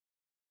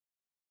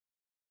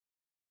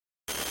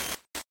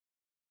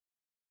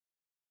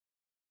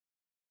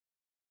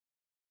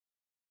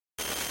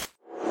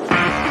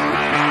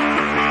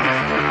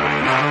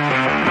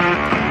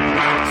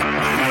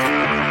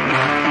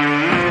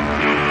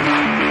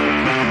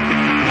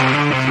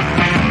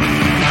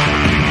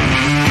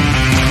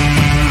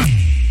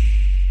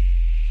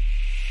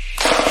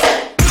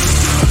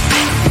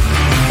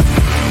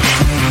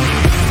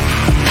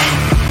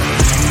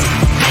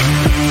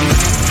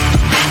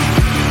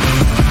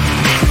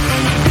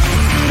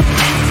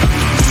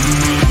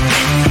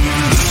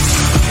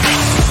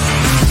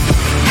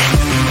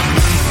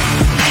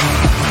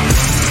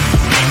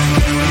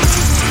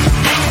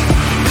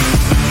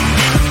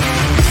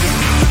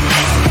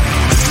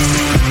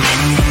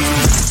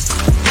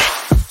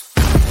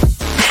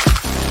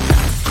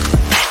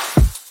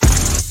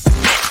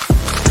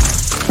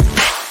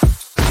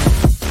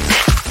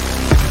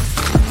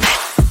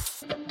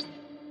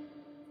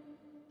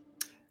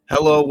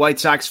Hello, White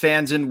Sox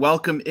fans, and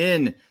welcome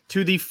in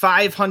to the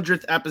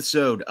 500th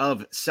episode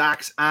of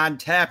Sox on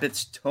Tap.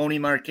 It's Tony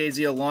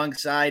Marchese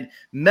alongside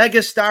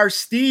megastar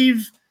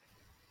Steve.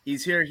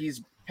 He's here.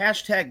 He's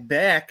hashtag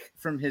back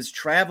from his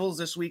travels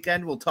this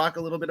weekend. We'll talk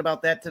a little bit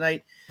about that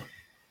tonight.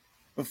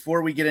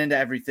 Before we get into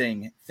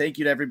everything, thank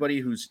you to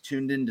everybody who's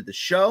tuned into the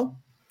show.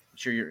 I'm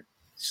sure you're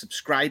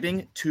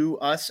subscribing to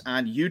us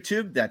on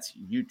YouTube. That's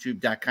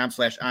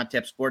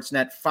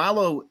youtube.com/ontapsportsnet.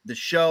 Follow the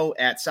show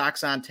at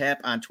Sox on Tap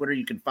on Twitter.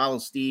 You can follow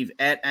Steve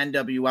at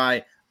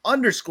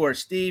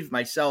NWI_Steve,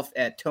 myself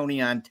at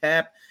Tony on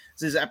Tap.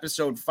 This is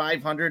episode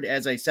 500.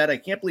 As I said, I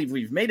can't believe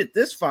we've made it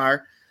this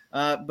far.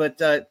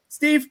 But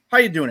Steve, how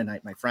you doing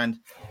tonight, my friend?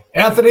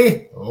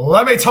 Anthony,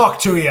 let me talk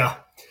to you.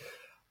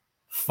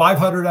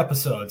 500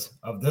 episodes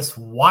of this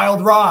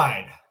wild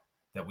ride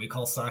that we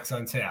call Sox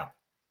on Tap.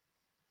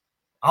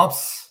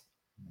 Ups,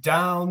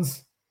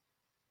 downs,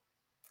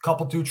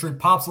 couple two tree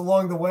pops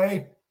along the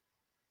way.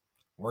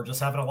 We're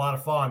just having a lot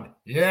of fun.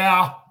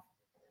 Yeah.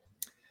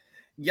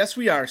 Yes,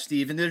 we are,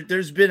 Steve. And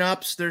there's been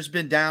ups, there's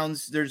been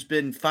downs, there's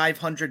been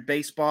 500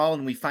 baseball,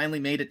 and we finally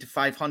made it to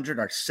 500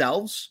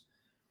 ourselves.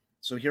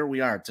 So here we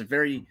are. It's a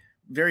very,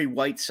 very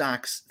White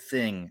Sox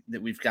thing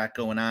that we've got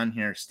going on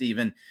here, Steve.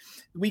 And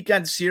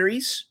weekend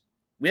series,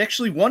 we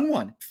actually won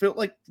one. Felt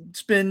like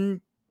it's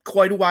been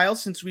quite a while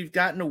since we've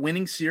gotten a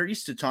winning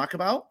series to talk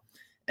about.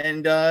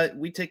 And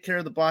we take care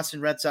of the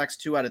Boston Red Sox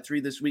 2 out of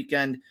 3 this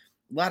weekend.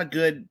 A lot of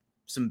good,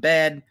 some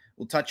bad.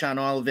 We'll touch on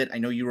all of it. I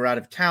know you were out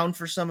of town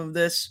for some of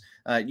this.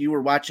 You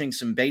were watching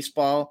some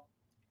baseball,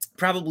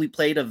 probably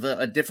played of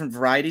a different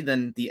variety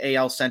than the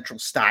AL Central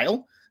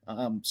style.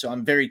 So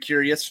I'm very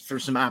curious for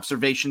some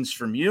observations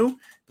from you. I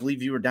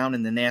believe you were down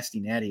in the Nasty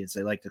Natty, as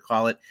they like to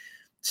call it.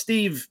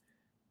 Steve,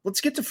 let's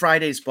get to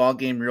Friday's ball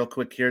game real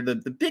quick here. The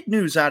big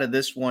news out of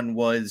this one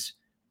was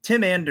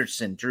Tim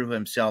Anderson drew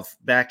himself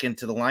back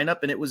into the lineup,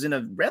 and it was in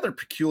a rather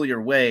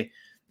peculiar way.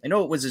 I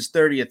know it was his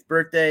 30th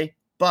birthday,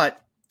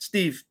 but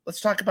Steve,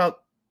 let's talk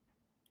about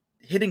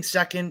hitting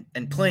second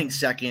and playing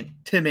second,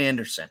 Tim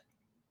Anderson.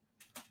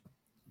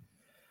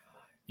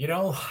 You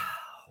know,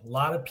 a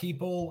lot of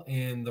people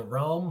in the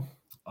realm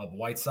of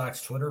White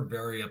Sox Twitter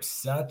very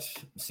upset,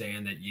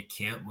 saying that you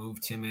can't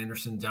move Tim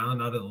Anderson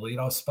down out of the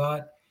leadoff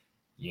spot.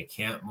 You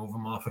can't move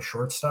him off a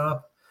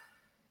shortstop.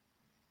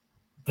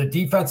 The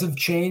defensive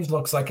change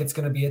looks like it's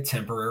going to be a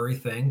temporary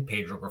thing.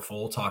 Pedro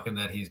Grifol talking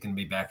that he's going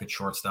to be back at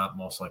shortstop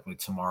most likely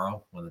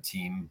tomorrow when the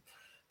team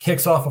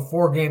kicks off a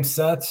 4-game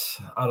set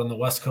out on the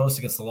West Coast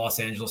against the Los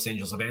Angeles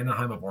Angels of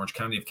Anaheim of Orange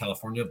County of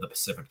California of the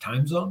Pacific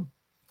time zone.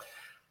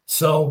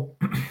 So,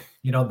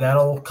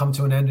 that'll come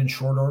to an end in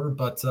short order.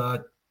 But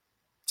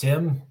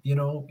Tim,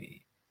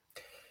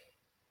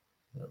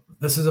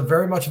 this is a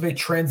very much of a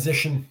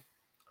transition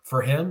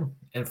for him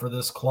and for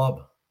this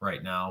club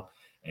right now.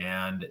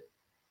 And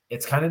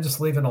it's kind of just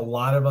leaving a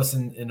lot of us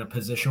in a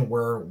position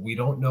where we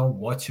don't know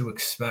what to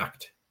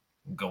expect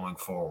going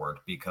forward,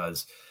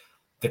 because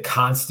the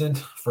constant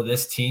for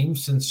this team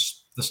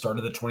since the start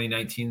of the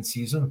 2019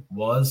 season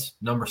was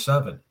number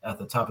 7 at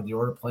the top of the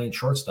order playing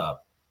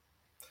shortstop.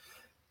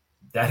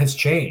 That has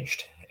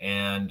changed.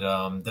 And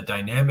the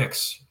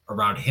dynamics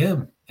around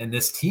him and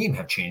this team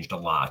have changed a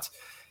lot.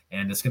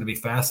 And it's going to be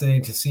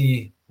fascinating to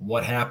see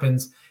what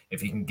happens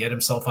if he can get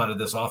himself out of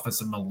this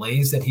offensive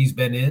malaise that he's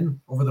been in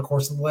over the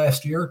course of the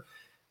last year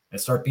and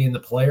start being the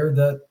player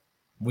that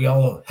we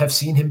all have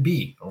seen him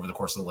be over the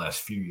course of the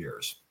last few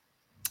years.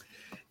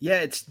 Yeah,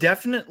 it's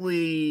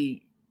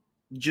definitely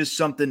just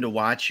something to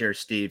watch here,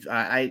 Steve.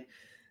 I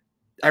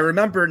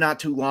remember not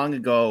too long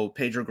ago,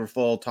 Pedro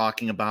Grifol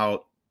talking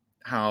about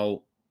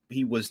how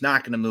he was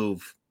not going to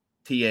move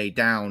TA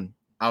down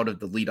out of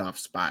the leadoff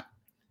spot.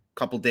 A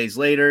couple days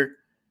later,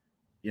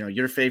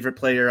 your favorite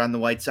player on the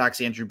White Sox,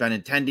 Andrew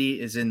Benintendi,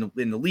 is in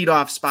the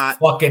leadoff spot.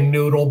 Fucking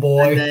noodle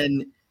boy.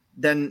 And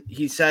then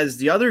he says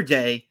the other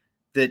day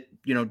that,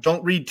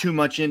 don't read too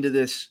much into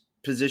this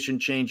position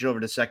change over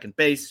to second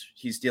base.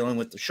 He's dealing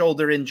with the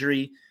shoulder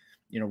injury.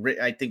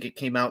 I think it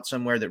came out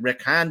somewhere that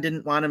Rick Hahn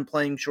didn't want him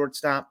playing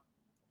shortstop.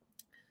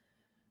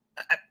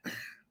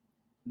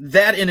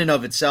 That in and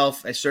of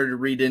itself, I started to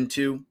read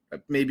into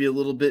maybe a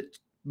little bit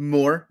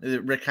more.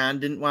 Rick Hahn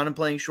didn't want him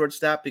playing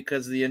shortstop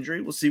because of the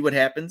injury. We'll see what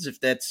happens if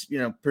that's,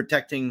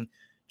 protecting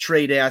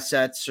trade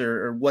assets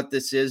or what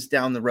this is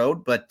down the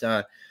road. But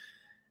I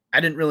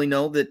didn't really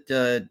know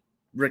that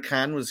Rick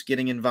Hahn was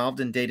getting involved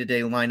in day-to-day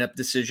lineup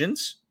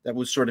decisions. That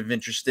was sort of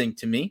interesting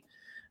to me.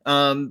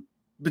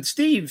 But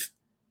Steve,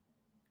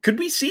 could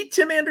we see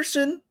Tim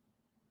Anderson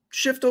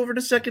shift over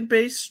to second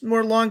base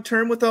more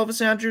long-term with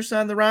Elvis Andrus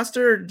on the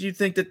roster? Or do you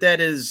think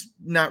that is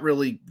not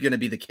really going to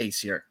be the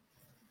case here?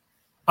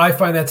 I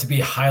find that to be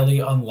highly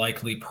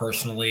unlikely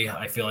personally.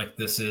 I feel like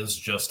this is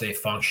just a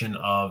function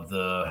of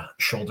the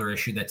shoulder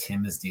issue that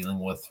Tim is dealing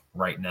with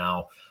right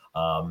now.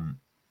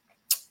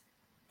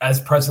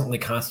 As presently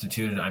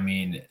constituted,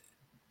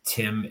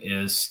 Tim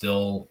is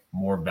still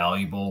more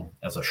valuable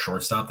as a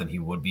shortstop than he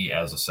would be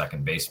as a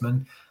second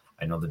baseman.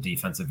 I know the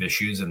defensive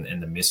issues and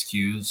the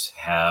miscues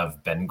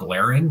have been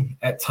glaring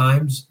at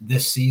times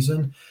this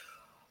season,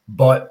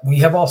 But we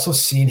have also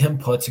seen him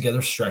put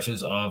together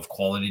stretches of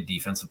quality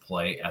defensive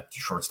play at the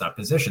shortstop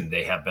position.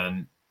 They have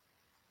been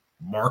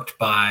marked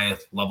by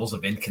levels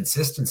of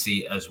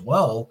inconsistency as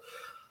well.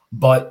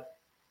 But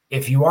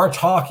if you are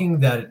talking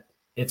that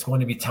it's going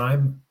to be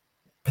time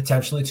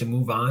potentially to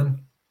move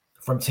on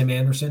from Tim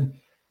Anderson,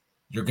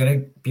 you're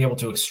going to be able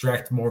to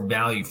extract more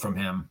value from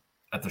him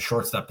at the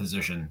shortstop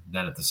position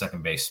than at the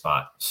second base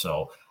spot.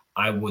 So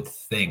I would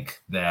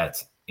think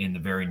that in the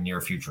very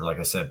near future, like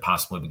I said,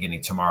 possibly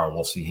beginning tomorrow,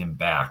 we'll see him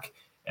back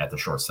at the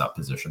shortstop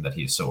position that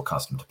he's so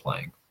accustomed to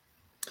playing.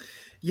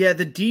 Yeah,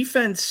 the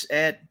defense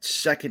at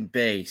second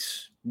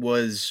base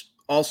was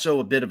also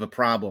a bit of a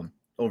problem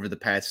over the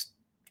past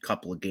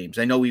couple of games.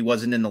 I know he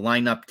wasn't in the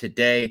lineup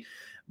today,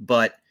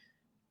 but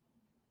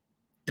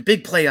the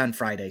big play on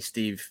Friday,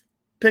 Steve,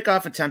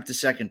 pickoff attempt to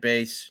second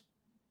base,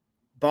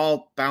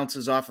 ball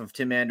bounces off of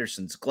Tim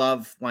Anderson's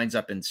glove, winds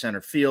up in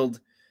center field.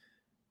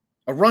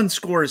 A run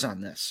scores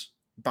on this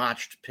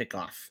botched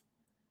pickoff.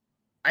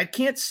 I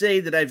can't say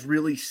that I've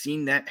really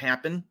seen that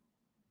happen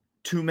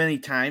too many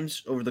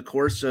times over the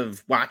course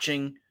of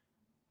watching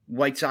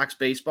White Sox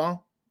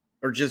baseball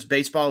or just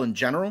baseball in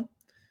general.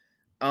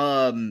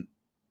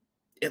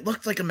 It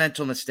looked like a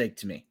mental mistake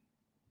to me.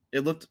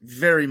 It looked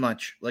very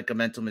much like a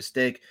mental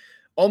mistake,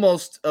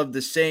 almost of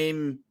the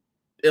same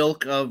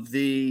ilk of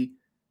the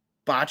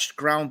botched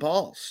ground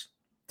balls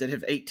that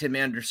have ate Tim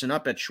Anderson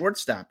up at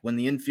shortstop when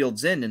the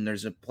infield's in and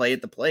there's a play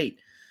at the plate.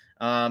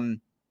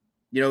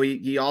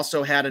 He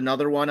also had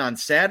another one on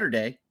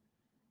Saturday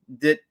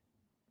that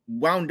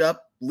wound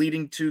up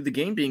leading to the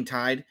game being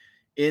tied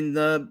in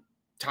the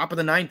top of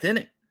the ninth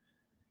inning.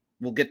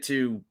 We'll get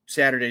to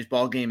Saturday's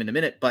ball game in a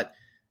minute, but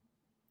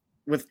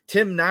with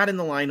Tim not in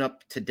the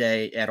lineup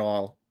today at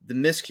all, the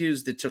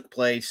miscues that took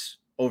place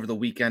over the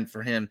weekend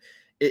for him,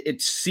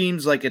 it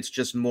seems like it's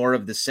just more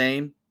of the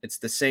same. It's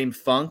the same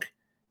funk,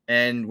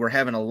 and we're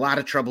having a lot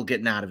of trouble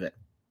getting out of it.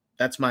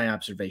 That's my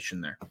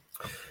observation there.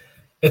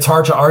 It's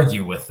hard to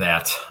argue with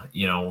that.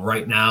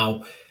 Right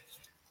now,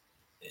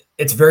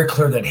 it's very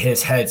clear that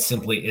his head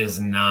simply is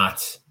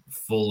not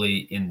fully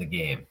in the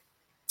game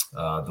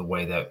the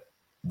way that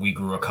we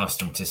grew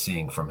accustomed to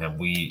seeing from him.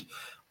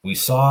 We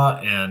saw,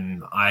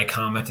 and I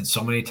commented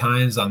so many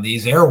times on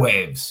these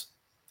airwaves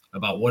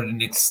about what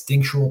an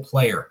instinctual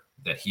player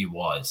that he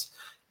was,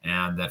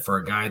 and that for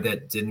a guy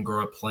that didn't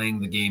grow up playing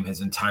the game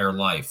his entire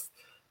life,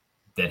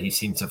 that he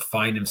seemed to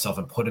find himself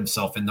and put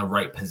himself in the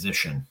right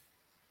position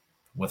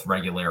with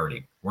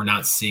regularity. We're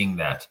not seeing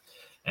that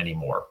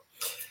anymore.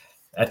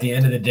 At the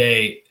end of the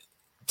day,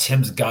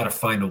 Tim's got to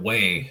find a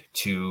way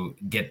to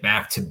get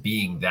back to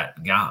being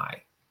that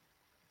guy.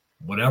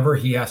 Whatever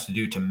he has to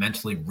do to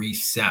mentally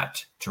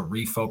reset, to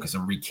refocus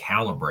and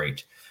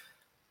recalibrate,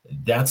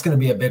 that's going to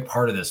be a big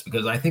part of this,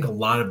 because I think a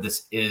lot of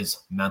this is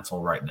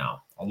mental right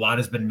now. A lot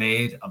has been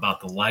made about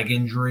the leg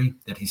injury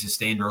that he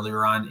sustained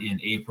earlier on in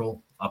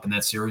April up in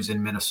that series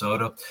in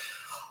Minnesota.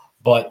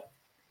 But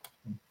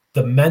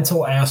the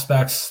mental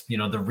aspects,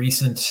 the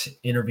recent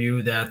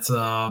interview that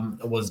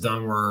was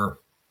done where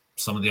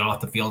some of the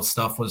off the field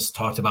stuff was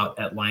talked about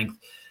at length,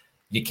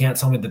 you can't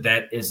tell me that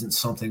that isn't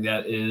something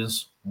that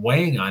is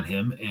weighing on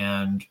him.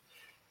 And,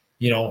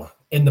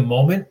 in the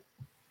moment,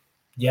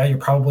 yeah, you're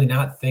probably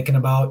not thinking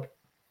about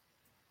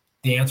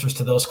the answers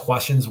to those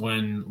questions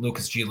when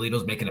Lucas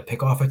Giolito's making a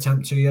pickoff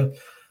attempt to you,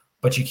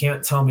 but you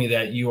can't tell me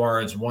that you are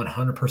as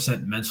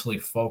 100% mentally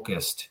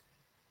focused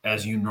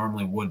as you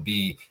normally would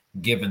be,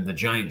 given the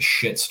giant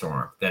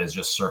shitstorm that is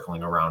just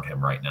circling around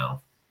him right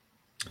now.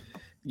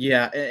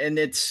 Yeah, and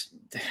it's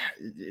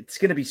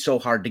going to be so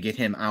hard to get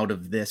him out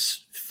of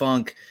this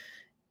funk.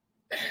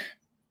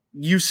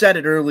 You said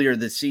it earlier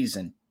this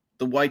season.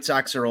 The White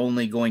Sox are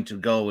only going to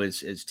go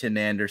as Tim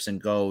Anderson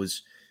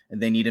goes,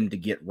 and they need him to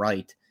get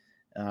right.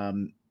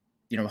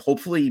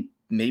 Hopefully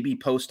maybe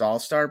post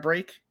All-Star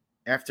break,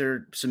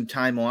 after some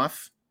time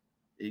off,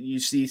 you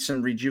see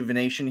some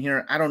rejuvenation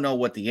here. I don't know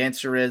what the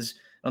answer is.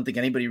 I don't think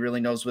anybody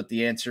really knows what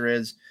the answer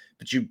is,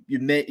 but you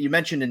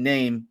mentioned a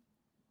name,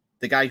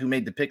 the guy who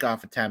made the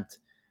pickoff attempt,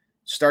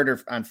 starter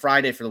on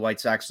Friday for the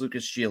White Sox,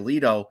 Lucas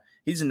Giolito.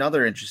 He's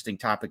another interesting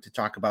topic to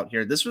talk about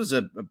here. This was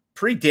a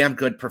pretty damn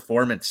good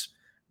performance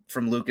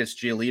from Lucas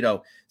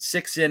Giolito.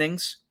 6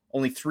 innings,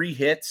 only 3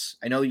 hits.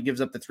 I know he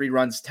gives up the 3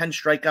 runs, 10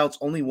 strikeouts,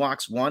 only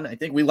walks 1. I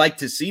think we like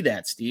to see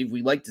that, Steve.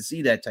 We like to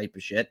see that type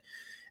of shit.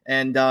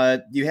 And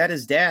you had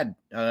his dad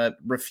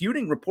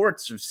refuting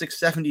reports of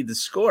 670 the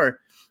score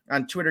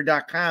on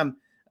twitter.com.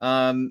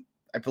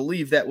 I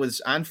believe that was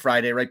on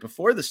Friday, right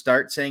before the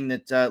start, saying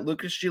that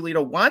Lucas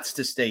Giolito wants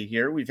to stay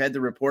here. We've had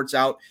the reports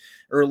out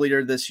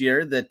earlier this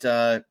year that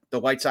the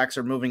White Sox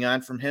are moving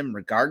on from him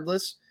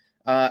regardless.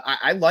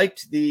 I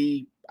liked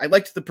the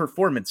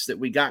performance that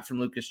we got from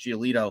Lucas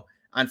Giolito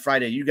on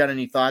Friday. You got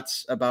any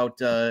thoughts about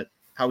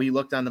how he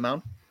looked on the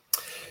mound?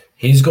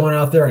 He's going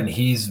out there and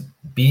he's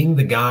being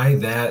the guy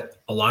that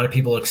a lot of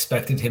people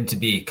expected him to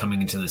be coming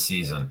into the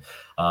season.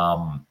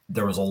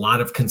 There was a lot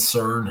of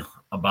concern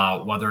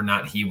about whether or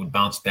not he would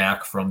bounce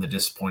back from the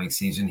disappointing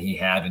season he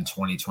had in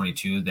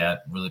 2022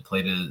 that really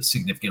played a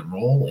significant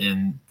role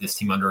in this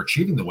team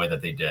underachieving the way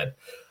that they did.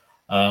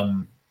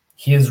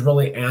 He has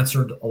really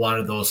answered a lot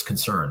of those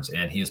concerns,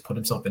 and he has put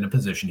himself in a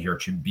position here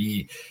to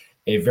be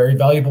a very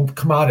valuable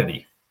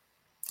commodity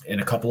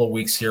in a couple of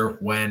weeks here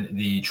when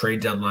the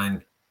trade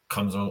deadline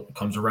comes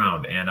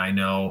around. And I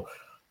know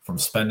from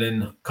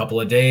spending a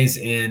couple of days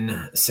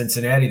in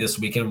Cincinnati this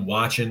weekend,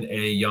 watching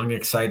a young,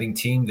 exciting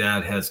team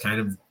that has kind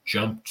of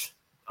jumped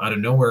out of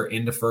nowhere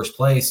into first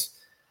place,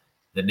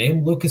 the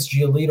name Lucas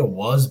Giolito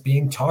was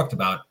being talked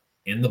about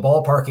in the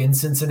ballpark in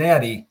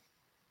Cincinnati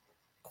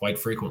quite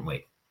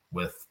frequently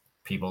with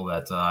people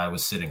that I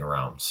was sitting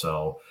around.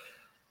 So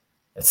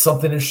it's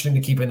something interesting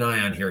to keep an eye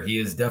on here. He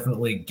is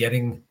definitely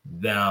getting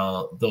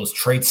those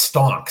trade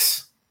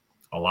stonks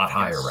a lot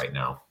higher right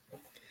now.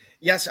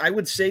 Yes, I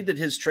would say that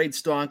his trade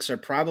stonks are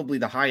probably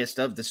the highest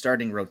of the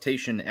starting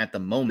rotation at the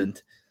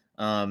moment.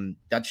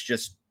 That's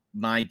just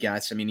my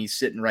guess. I mean, he's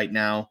sitting right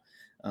now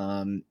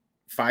 5-5,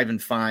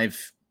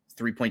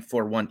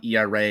 3.41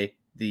 ERA.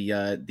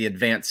 The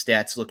advanced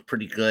stats look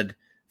pretty good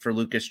for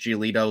Lucas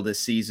Giolito this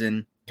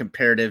season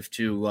comparative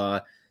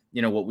to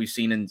what we've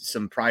seen in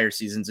some prior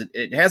seasons.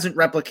 It hasn't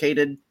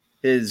replicated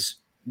his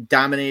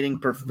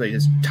dominating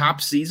his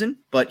top season,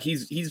 but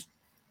he's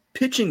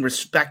pitching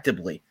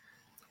respectably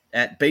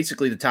at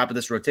basically the top of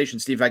this rotation.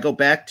 Steve, I go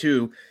back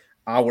to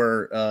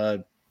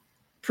our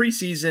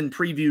preseason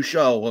preview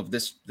show of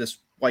this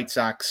White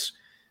Sox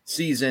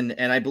season,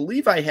 and I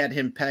believe I had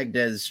him pegged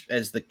as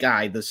the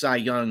guy, the Cy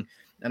Young,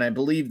 and I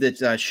believe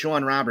that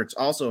Sean Roberts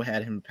also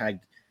had him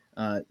pegged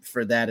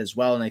for that as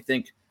well. And I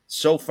think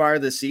so far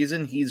this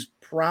season, he's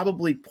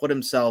probably put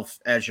himself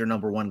as your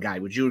number one guy.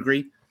 Would you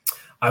agree?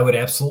 I would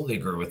absolutely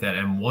agree with that.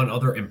 And one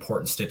other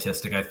important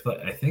statistic,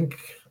 I think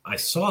I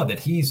saw that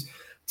he's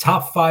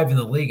top 5 in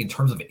the league in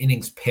terms of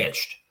innings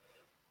pitched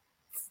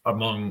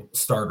among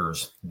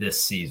starters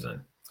this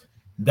season.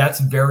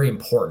 That's very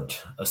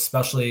important,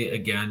 especially,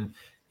 again,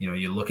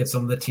 you look at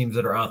some of the teams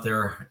that are out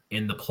there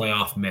in the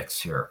playoff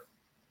mix here.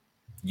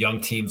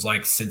 Young teams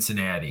like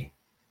Cincinnati,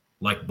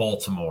 like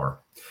Baltimore,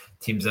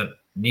 teams that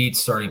need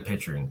starting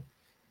pitching.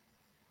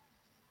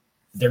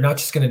 They're not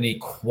just going to need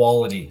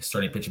quality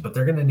starting pitching, but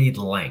they're going to need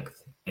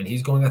length. And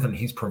he's going out there and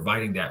he's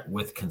providing that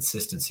with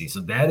consistency.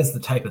 So that is the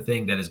type of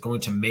thing that is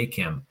going to make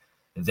him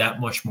that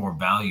much more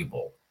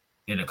valuable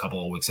in a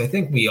couple of weeks. I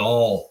think we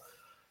all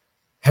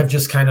have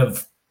just kind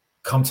of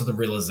come to the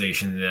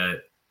realization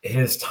that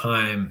his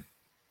time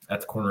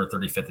at the corner of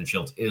 35th and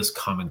Shields is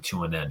coming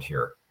to an end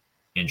here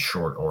in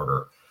short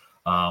order.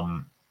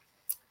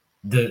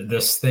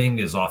 This thing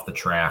is off the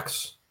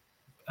tracks.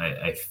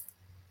 I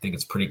think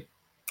it's pretty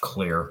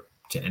clear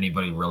to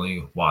anybody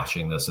really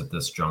watching this at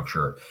this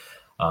juncture.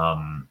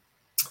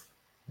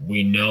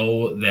 We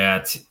know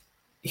that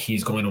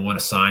he's going to want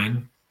to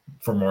sign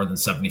for more than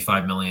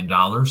 $75 million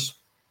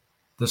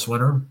this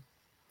winter,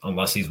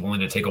 unless he's willing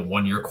to take a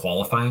 1-year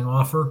qualifying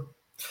offer.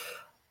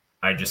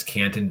 I just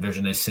can't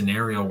envision a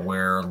scenario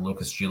where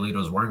Lucas Giolito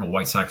is wearing a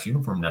White Sox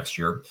uniform next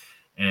year.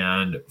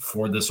 And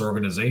for this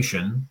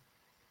organization,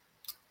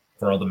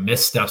 for all the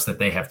missteps that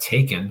they have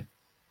taken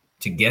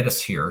to get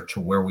us here to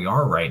where we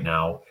are right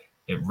now,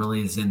 it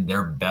really is in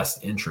their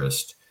best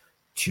interest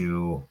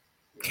to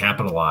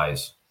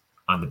capitalize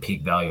on the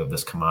peak value of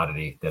this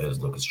commodity that is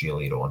Lucas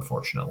Giolito,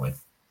 unfortunately.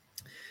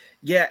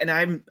 Yeah,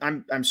 and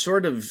I'm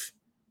sort of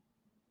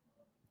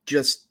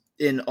just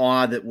in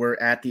awe that we're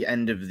at the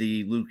end of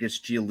the Lucas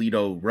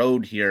Giolito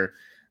road here.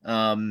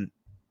 There's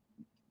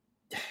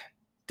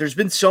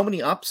been so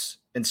many ups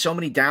and so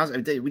many downs.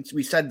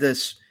 We said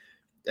this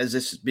as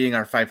this being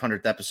our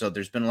 500th episode.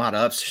 There's been a lot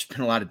of ups. There's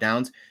been a lot of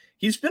downs.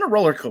 He's been a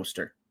roller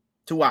coaster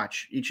to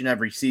watch each and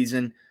every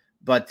season.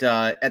 But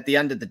at the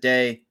end of the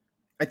day,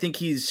 I think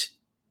he's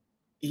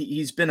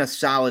been a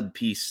solid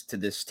piece to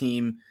this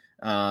team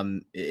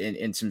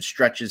in some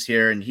stretches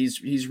here, and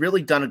he's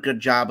really done a good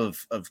job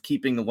of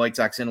keeping the White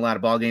Sox in a lot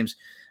of ball games.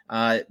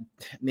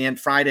 Man,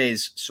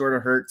 Fridays sort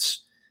of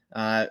hurts.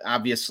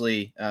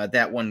 Obviously,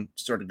 that one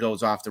sort of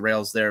goes off the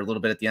rails there a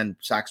little bit at the end.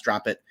 Sox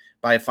drop it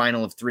by a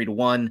final of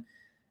 3-1.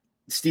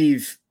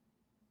 Steve,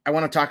 I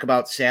want to talk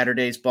about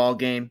Saturday's ball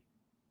game.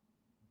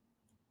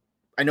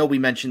 I know we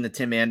mentioned the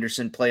Tim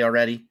Anderson play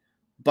already,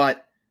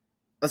 but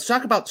let's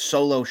talk about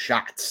solo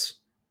shots.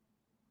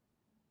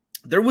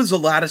 There was a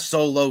lot of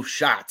solo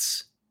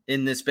shots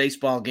in this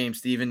baseball game,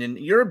 Steven, and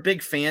you're a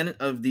big fan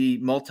of the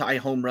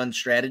multi-home run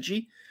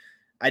strategy.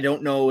 I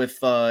don't know if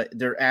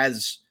they're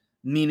as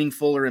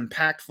meaningful or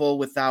impactful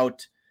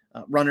without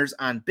runners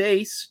on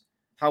base.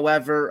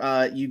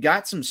 However, you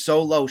got some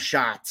solo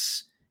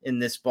shots in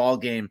this ball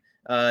game.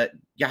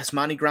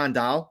 Yasmani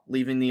Grandal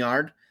leaving the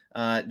yard.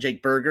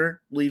 Jake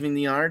Berger leaving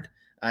the yard.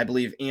 I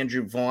believe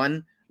Andrew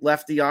Vaughn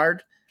left the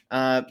yard.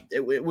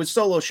 It was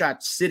solo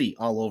shot city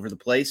all over the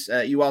place.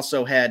 You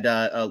also had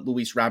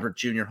Luis Robert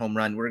Jr. home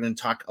run. We're going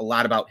to talk a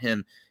lot about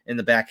him in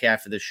the back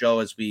half of the show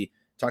as we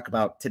talk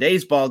about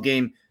today's ball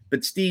game.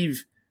 But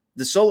Steve,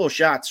 the solo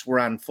shots were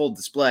on full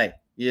display.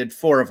 You had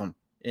 4 of them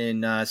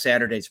in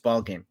Saturday's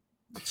ball game.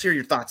 Let's hear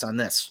your thoughts on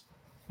this.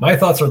 My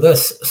thoughts are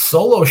this: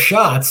 solo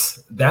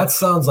shots. That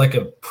sounds like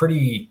a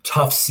pretty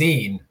tough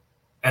scene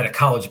at a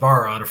college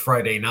bar on a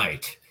Friday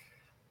night.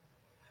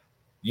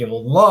 You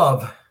will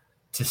love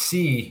to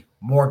see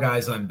more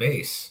guys on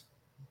base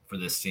for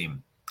this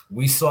team.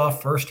 We saw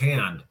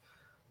firsthand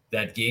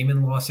that game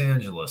in Los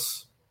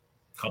Angeles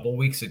a couple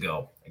weeks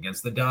ago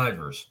against the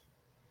Dodgers.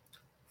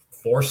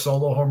 4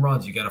 solo home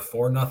runs. You got a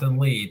 4-0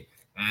 lead,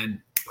 and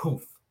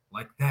poof,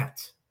 like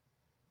that.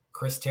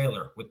 Chris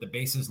Taylor with the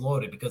bases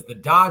loaded, because the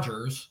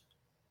Dodgers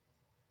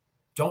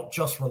don't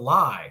just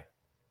rely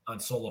on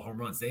solo home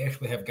runs. They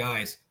actually have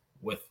guys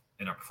with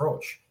an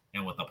approach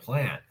and with a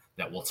plan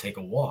that will take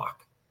a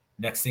walk.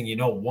 Next thing you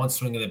know, one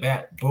swing of the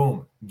bat,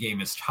 boom, game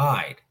is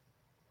tied.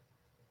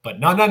 But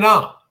no,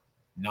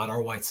 not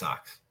our White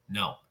Sox.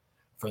 No.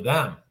 For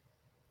them,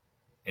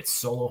 it's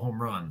solo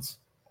home runs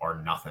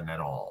or nothing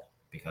at all,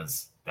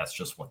 because that's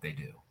just what they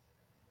do.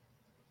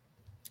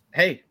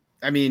 Hey,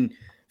 I mean,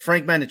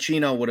 Frank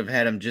Menachino would have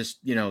had him just,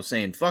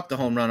 saying, fuck the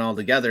home run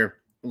altogether.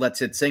 Let's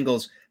hit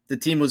singles. The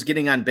team was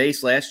getting on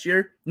base last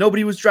year.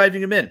 Nobody was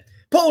driving him in.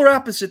 Polar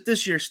opposite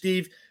this year,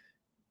 Steve.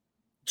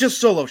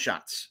 Just solo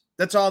shots.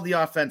 That's all the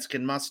offense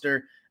can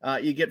muster.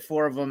 You get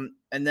 4 of them,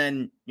 and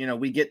then,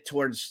 we get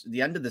towards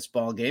the end of this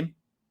ball game,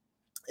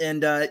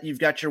 and you've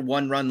got your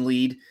 1-run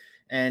lead,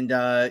 and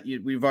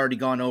we've already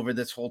gone over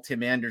this whole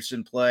Tim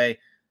Anderson play.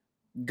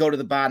 Go to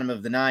the bottom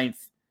of the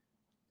 9th,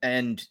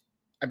 and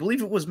I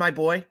believe it was my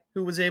boy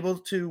who was able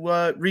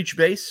to reach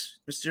base,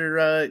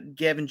 Mr.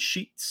 Gavin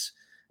Sheets,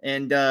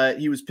 and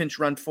he was pinch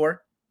run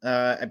for.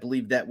 I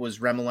believe that was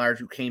Remillard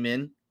who came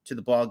in to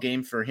the ball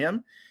game for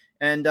him,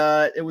 and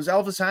it was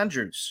Elvis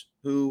Andrews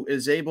who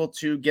is able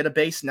to get a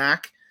base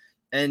knock.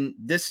 And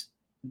this,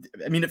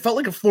 it felt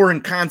like a foreign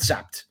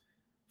concept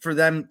for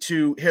them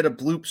to hit a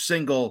bloop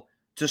single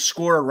to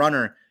score a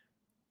runner.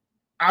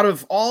 Out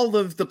of all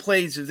of the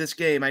plays of this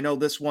game, I know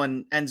this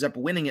one ends up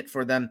winning it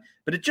for them,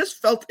 but it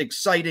just felt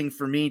exciting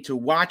for me to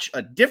watch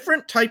a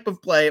different type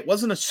of play. It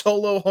wasn't a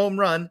solo home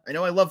run. I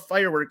know I love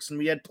fireworks, and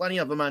we had plenty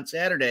of them on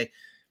Saturday.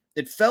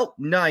 It felt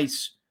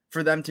nice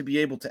for them to be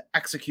able to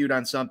execute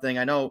on something.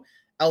 I know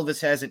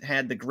Elvis hasn't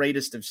had the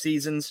greatest of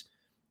seasons.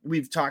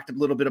 We've talked a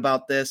little bit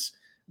about this,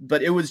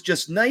 but it was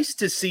just nice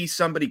to see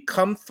somebody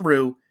come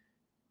through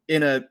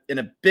in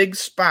a big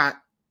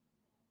spot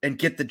and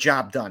get the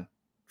job done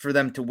for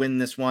them to win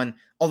this one.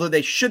 Although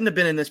they shouldn't have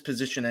been in this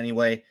position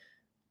anyway.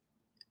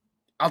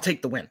 I'll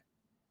take the win.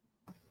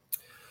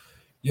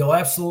 You'll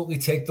absolutely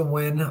take the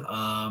win.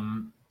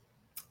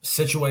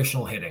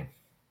 Situational hitting.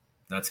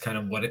 That's kind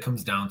of what it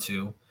comes down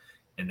to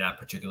in that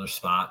particular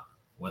spot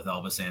with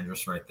Elvis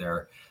Andrus right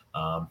there.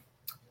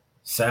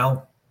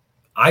 Sal,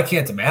 I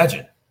can't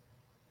imagine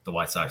the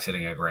White Sox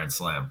hitting a grand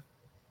slam.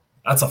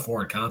 That's a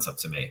foreign concept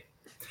to me.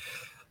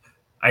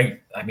 I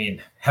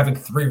mean, having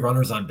 3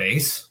 runners on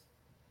base,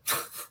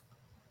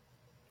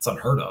 it's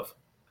unheard of.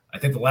 I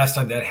think the last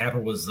time that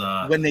happened was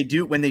when they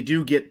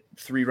do get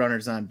 3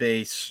 runners on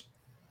base.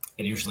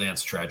 It usually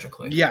ends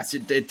tragically. Yes,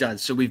 it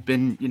does. So we've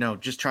been,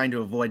 just trying to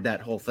avoid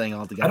that whole thing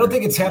altogether. I don't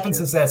think it's happened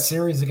since that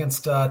series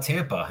against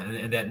Tampa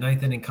and that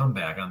 9th inning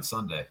comeback on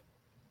Sunday.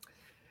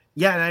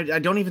 Yeah, and I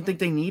don't even think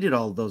they needed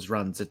all of those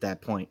runs at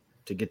that point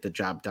to get the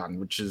job done,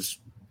 which is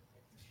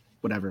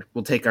whatever.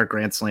 We'll take our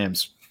grand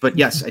slams. But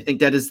yes, I think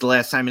that is the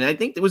last time. And I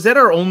think, was that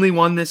our only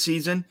one this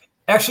season?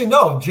 Actually,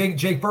 no.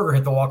 Jake Berger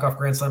hit the walk-off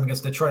grand slam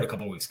against Detroit a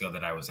couple of weeks ago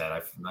that I was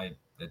at.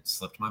 It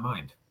slipped my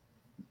mind.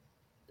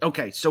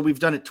 Okay, so we've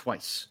done it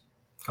twice.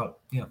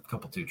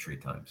 Couple 2-tree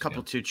times.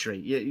 Couple 2-tree.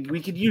 Yeah,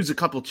 we could use a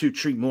couple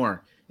 2-tree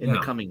more in the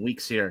coming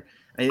weeks here.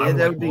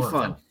 That would be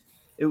fun.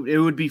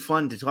 It would be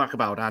fun to talk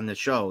about on the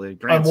show.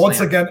 I'm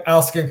once again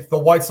asking the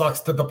White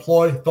Sox to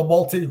deploy the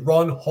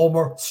multi-run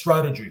homer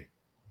strategy.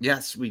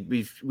 Yes, we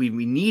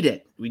need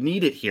it. We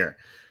need it here.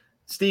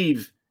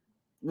 Steve,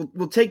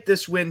 we'll take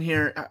this win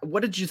here.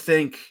 What did you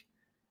think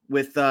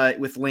with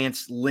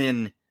Lance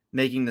Lynn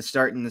making the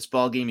start in this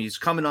ball game? He's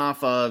coming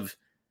off of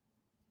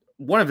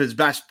one of his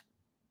best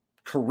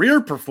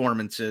career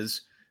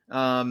performances,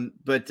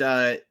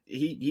 but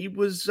he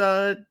was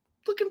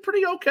looking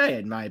pretty okay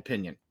in my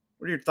opinion.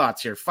 What are your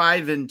thoughts here?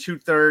 5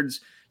 2/3,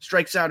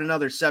 strikes out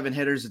another 7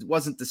 hitters. It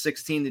wasn't the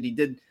 16 that he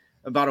did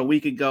about a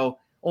week ago.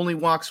 Only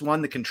walks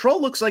 1. The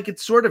control looks like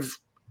it's sort of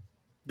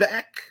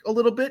back a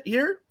little bit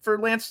here for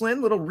Lance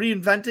Lynn, little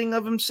reinventing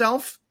of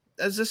himself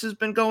as this has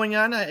been going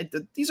on.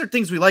 These are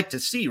things we like to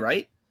see,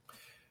 right?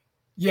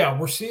 Yeah,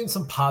 we're seeing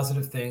some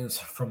positive things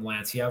from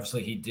Lance.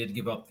 He did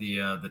give up the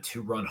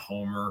 2-run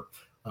homer,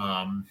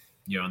 and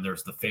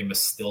there's the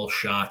famous still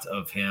shot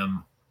of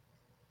him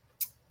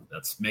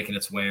that's making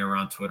its way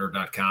around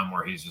twitter.com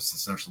where he's just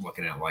essentially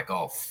looking at it like,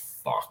 oh,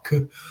 fuck,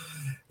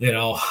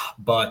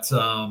 but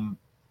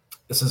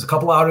this is a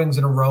couple outings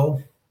in a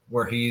row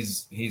where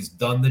he's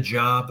done the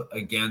job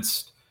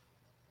against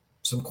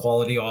some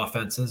quality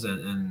offenses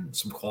and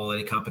some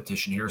quality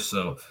competition here.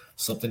 So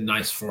something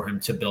nice for him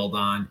to build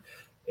on.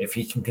 If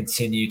he can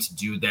continue to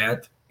do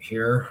that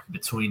here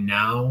between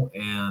now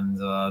and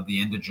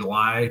the end of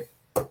July,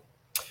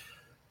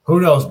 Who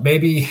knows?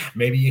 Maybe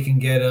you can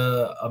get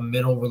a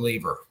middle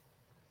reliever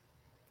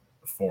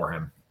for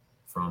him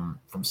from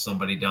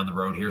somebody down the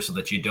road here, so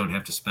that you don't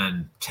have to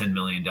spend $10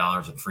 million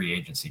in free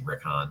agency,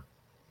 Rick Hahn.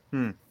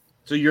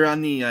 So you're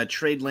on the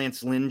trade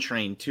Lance Lynn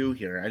train too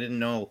here. I didn't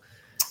know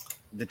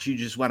that you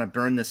just want to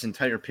burn this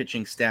entire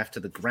pitching staff to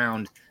the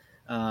ground.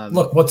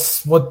 Look,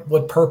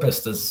 what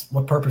purpose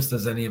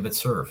does any of it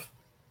serve?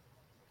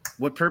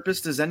 What purpose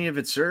does any of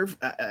it serve?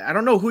 I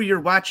don't know who you're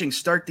watching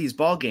start these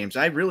ball games.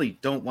 I really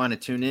don't want to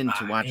tune in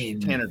to watch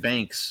Tanner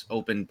Banks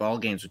open ball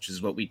games, which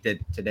is what we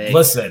did today.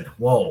 Listen,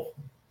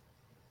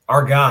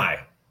 our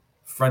guy,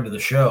 friend of the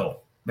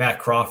show, Matt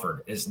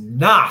Crawford, is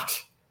not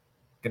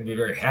going to be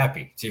very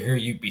happy to hear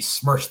you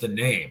besmirch the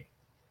name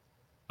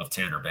of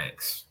Tanner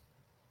Banks.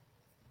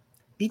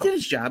 He did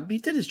his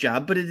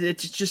job, but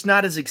it's just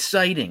not as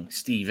exciting,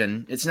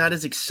 Steven. It's not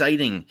as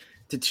exciting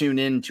to tune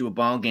in to a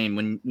ball game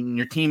when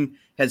your team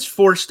has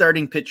 4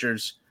 starting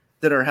pitchers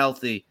that are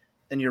healthy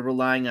and you're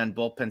relying on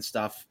bullpen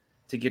stuff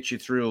to get you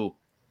through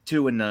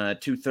 2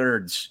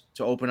 2/3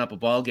 to open up a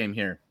ball game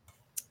here.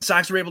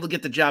 Sox were able to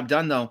get the job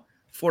done, though.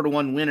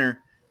 4-1 winner.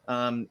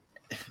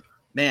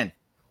 Man,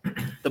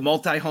 the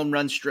multi-run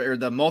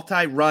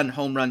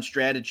home run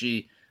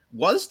strategy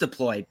was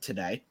deployed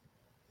today.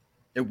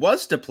 It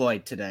was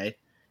deployed today.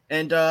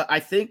 And I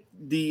think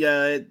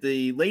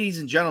the ladies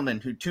and gentlemen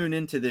who tune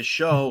into this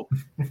show,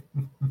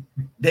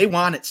 they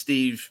want it,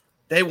 Steve.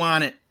 They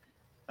want it.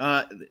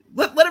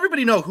 Let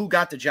everybody know who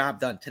got the job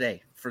done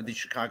today for the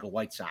Chicago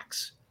White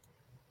Sox.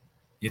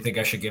 You think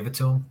I should give it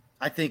to him?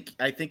 I think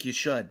you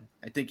should.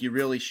 I think you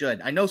really should.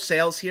 I know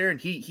Sale's here,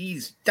 and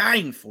he's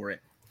dying for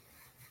it.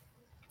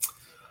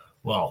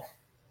 Well,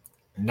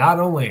 not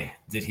only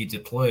did he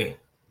deploy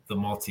the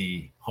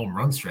multi-home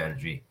run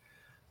strategy,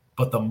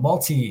 but the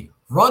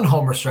multi-run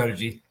homer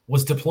strategy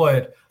was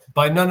deployed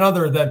by none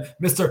other than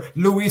Mr.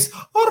 Luis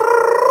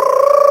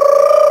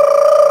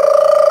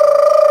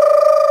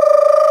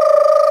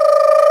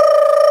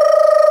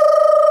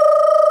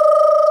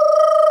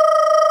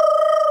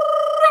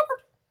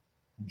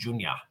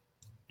Jr.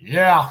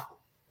 Yeah.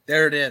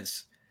 There it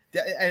is.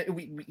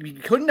 We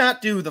could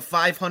not do the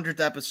 500th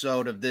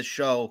episode of this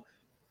show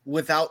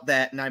without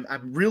that, and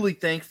I'm really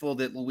thankful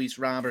that Luis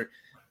Robert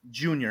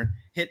Jr.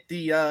 hit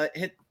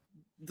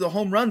the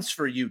home runs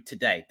for you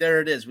today.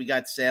 There it is. We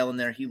got Sale in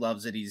there. He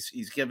loves it.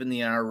 He's giving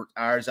the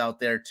R's out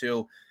there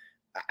too.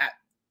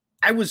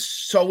 I was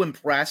so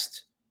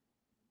impressed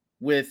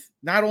with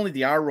not only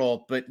the R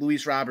roll, but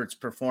Luis Robert's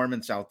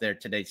performance out there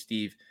today,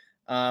 Steve.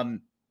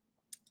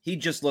 He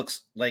just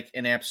looks like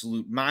an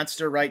absolute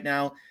monster right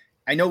now.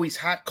 I know he's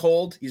hot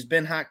cold. He's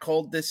been hot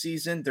cold this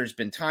season. There's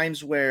been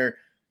times where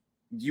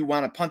you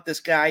want to punt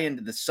this guy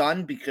into the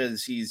sun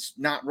because he's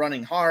not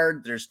running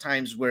hard. There's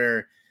times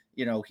where,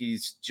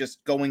 he's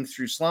just going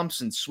through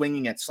slumps and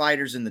swinging at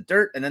sliders in the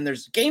dirt. And then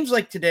there's games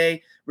like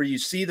today where you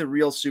see the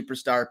real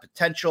superstar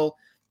potential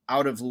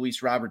out of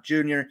Luis Robert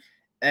Jr.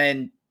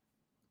 And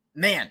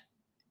man,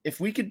 if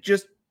we could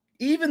just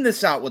even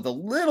this out with a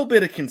little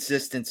bit of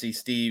consistency,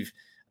 Steve,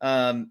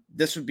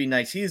 this would be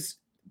nice. He's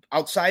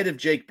outside of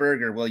Jake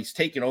Berger. Well, he's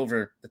taken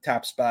over the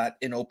top spot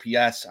in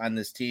OPS on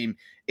this team,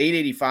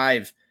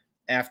 885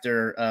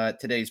 after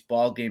today's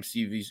ball game,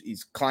 Steve.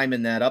 He's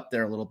climbing that up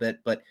there a little bit,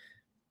 but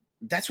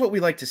that's what we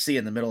like to see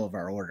in the middle of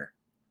our order.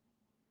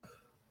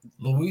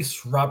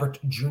 Luis Robert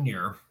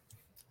Jr.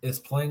 is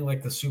playing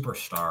like the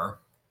superstar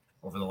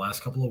over the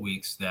last couple of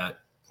weeks that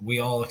we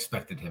all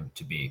expected him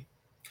to be.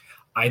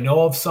 I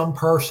know of some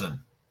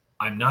person,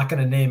 I'm not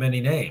going to name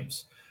any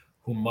names,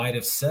 who might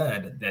have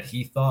said that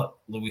he thought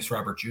Luis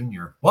Robert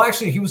Jr. Well,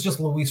 actually, he was just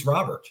Luis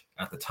Robert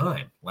at the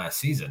time last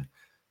season.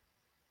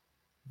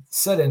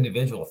 Said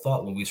individual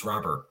thought Luis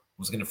Robert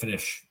was going to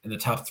finish in the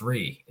top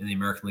 3 in the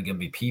American League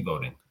MVP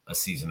voting a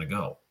season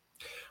ago.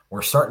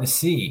 We're starting to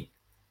see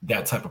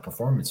that type of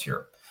performance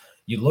here.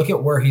 You look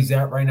at where he's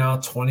at right now,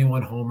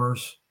 21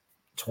 homers,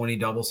 20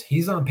 doubles.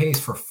 He's on pace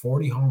for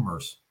 40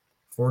 homers,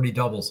 40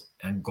 doubles,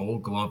 and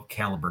Gold Glove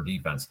caliber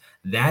defense.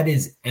 That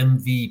is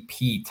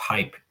MVP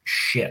type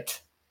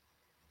shit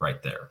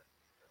right there.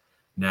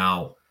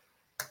 Now,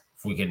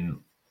 if we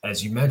can,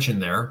 as you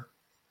mentioned there,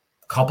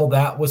 couple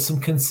that with some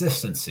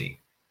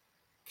consistency,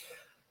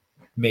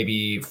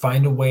 maybe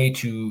find a way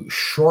to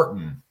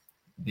shorten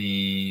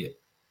the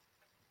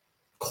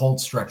cold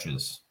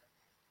stretches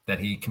that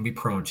he can be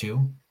prone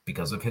to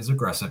because of his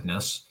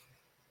aggressiveness,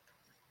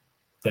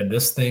 then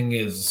this thing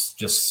is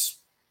just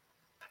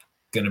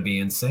going to be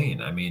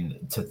insane. I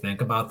mean, to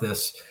think about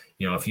this,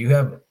 if you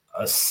have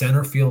a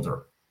center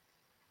fielder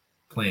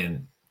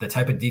playing the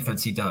type of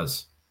defense he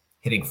does,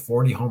 hitting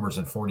 40 homers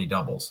and 40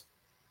 doubles,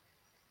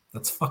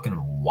 that's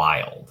fucking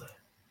wild.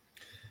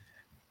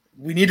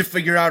 We need to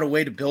figure out a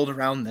way to build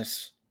around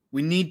this.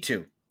 We need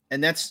to.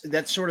 And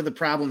that's sort of the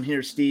problem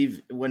here,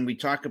 Steve, when we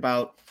talk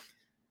about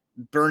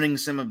burning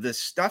some of this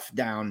stuff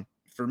down.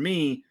 For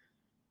me,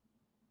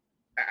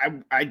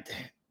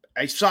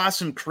 I saw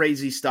some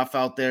crazy stuff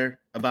out there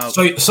about.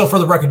 So for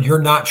the record,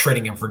 you're not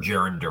trading him for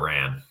Jarren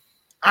Duran.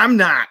 I'm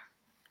not.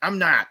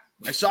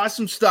 I saw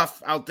some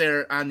stuff out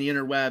there on the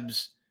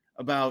interwebs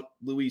about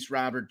Luis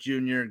Robert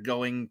Jr.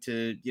 going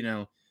to,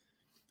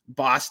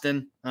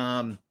 Boston.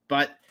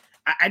 But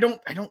I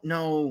don't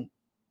know.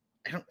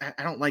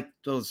 I don't like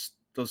those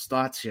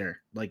thoughts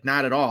here. Like,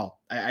 not at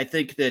all. I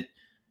think that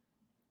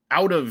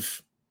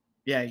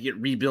you get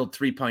rebuild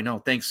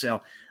 3.0. Thanks,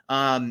 Sal.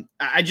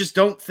 I just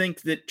don't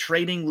think that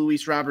trading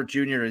Luis Robert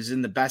Jr. is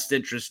in the best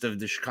interest of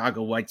the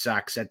Chicago White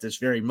Sox at this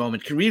very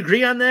moment. Can we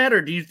agree on that,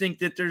 or do you think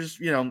that there's,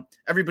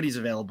 everybody's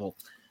available?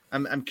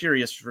 I'm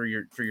curious for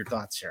your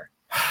thoughts here.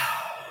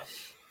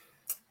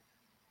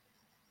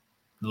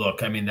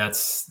 Look, I mean,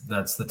 that's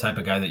the type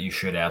of guy that you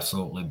should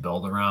absolutely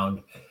build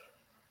around.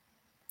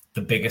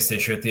 The biggest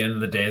issue at the end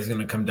of the day is going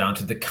to come down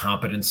to the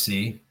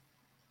competency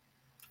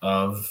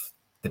of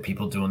the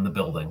people doing the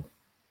building.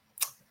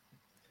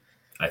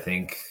 I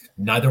think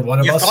neither one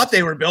of us thought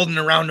they were building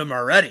around him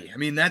already. I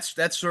mean, that's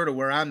sort of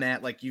where I'm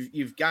at. Like,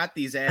 you've got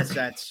these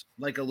assets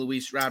like a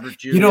Luis Robert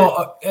Jr.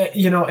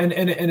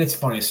 And it's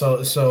funny.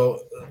 So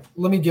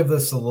let me give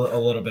this a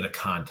little bit of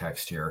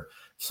context here.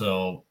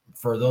 So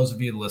for those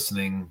of you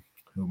listening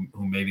who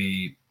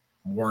maybe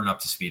weren't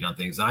up to speed on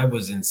things, I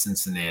was in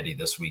Cincinnati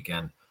this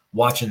weekend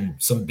watching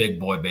some big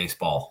boy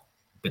baseball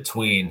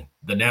between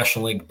the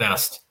National League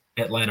best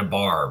Atlanta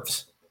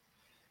Braves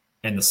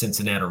and the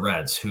Cincinnati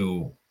Reds,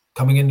 who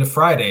coming into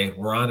Friday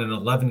were on an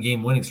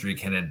 11-game winning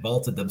streak and had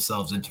vaulted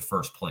themselves into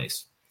first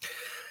place.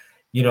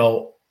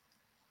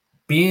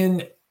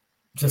 Being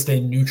just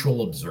a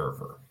neutral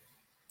observer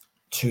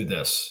to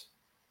this,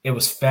 it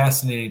was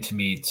fascinating to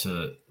me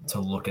to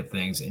look at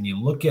things. And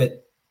you look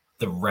at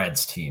the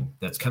Reds team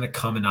that's kind of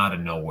coming out of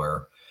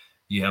nowhere.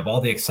 You have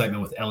all the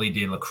excitement with Ellie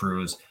De La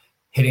Cruz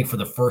hitting for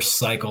the first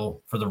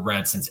cycle for the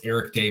Reds since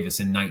Eric Davis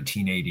in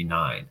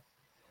 1989.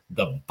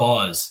 The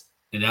buzz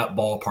in that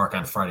ballpark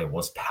on Friday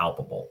was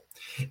palpable.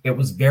 It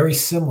was very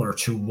similar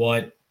to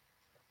what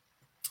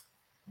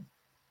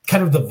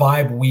kind of the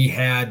vibe we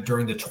had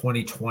during the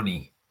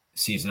 2020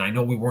 season. I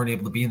know we weren't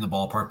able to be in the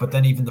ballpark, but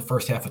then even the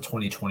first half of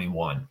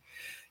 2021,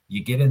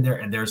 you get in there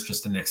and there's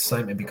just an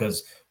excitement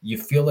because you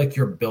feel like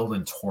you're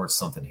building towards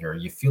something here.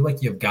 You feel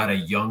like you've got a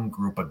young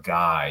group of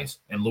guys,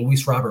 and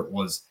Luis Robert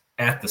was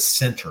at the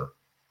center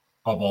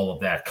of all of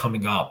that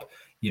coming up,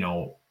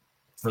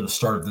 for the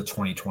start of the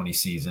 2020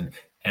 season,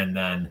 and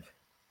then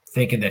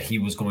thinking that he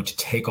was going to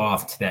take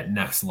off to that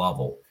next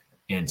level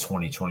in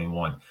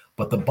 2021.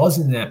 But the buzz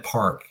in that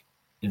park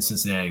in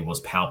Cincinnati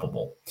was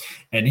palpable.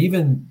 And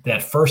even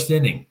that first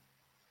inning,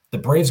 the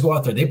Braves go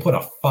out there, they put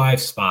a 5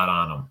 spot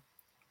on them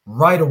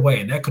right away,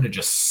 and that could have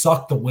just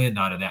sucked the wind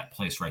out of that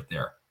place right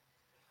there.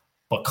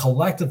 But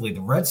collectively,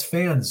 the Reds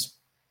fans,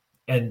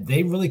 and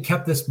they really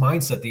kept this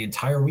mindset the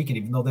entire weekend,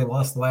 even though they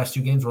lost the last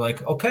 2 games, were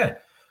like, okay,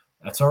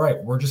 that's all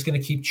right. We're just going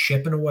to keep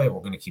chipping away. We're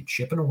going to keep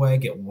chipping away,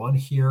 get 1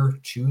 here,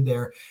 2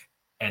 there.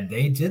 And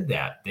they did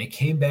that. They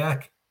came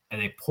back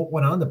and they put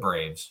one on the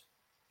Braves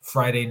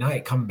Friday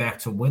night, coming back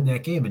to win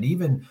that game. And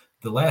even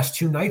the last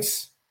 2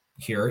 nights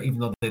here, even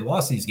though they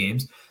lost these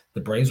games,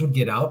 the Braves would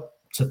get out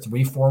to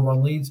 3-4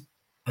 run leads,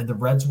 and the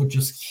Reds would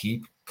just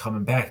keep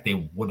coming back.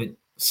 They wouldn't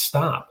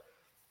stop.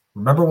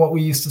 Remember what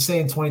we used to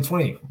say in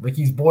 2020,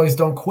 Ricky's boys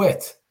don't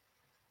quit.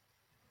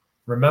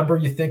 Remember,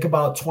 you think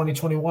about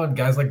 2021,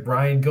 guys like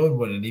Brian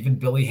Goodwin and even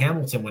Billy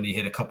Hamilton when he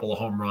hit a couple of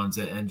home runs,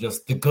 and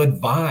just the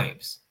good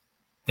vibes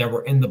that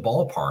were in the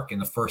ballpark in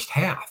the first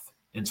half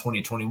in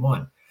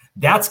 2021.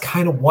 That's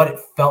kind of what it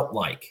felt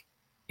like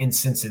in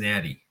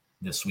Cincinnati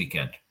this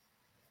weekend.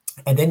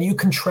 And then you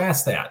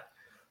contrast that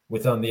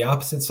with, on the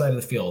opposite side of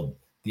the field,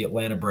 the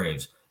Atlanta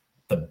Braves,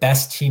 the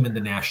best team in the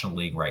National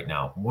League right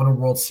now, won a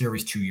World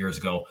Series 2 years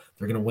ago.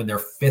 They're going to win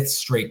their 5th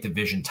straight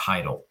division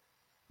title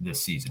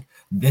this season.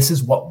 This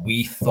is what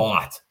we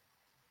thought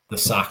the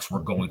Sox were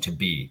going to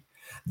be,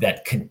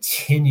 that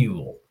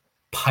continual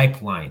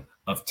pipeline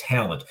of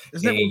talent.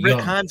 Isn't that what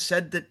Rick Hahn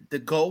said that the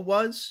goal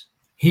was?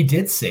 He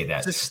did say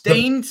that.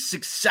 Sustained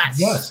success.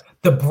 Yes.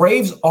 The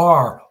Braves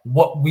are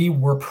what we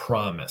were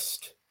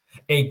promised.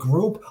 A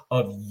group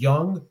of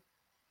young,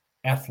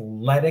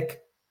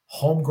 athletic,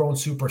 homegrown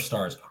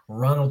superstars.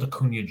 Ronald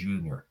Acuna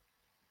Jr.,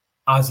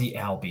 Ozzie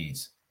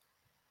Albies,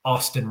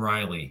 Austin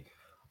Riley,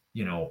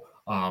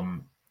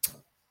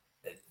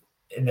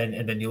 and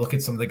then you look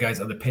at some of the guys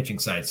on the pitching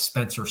side,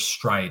 Spencer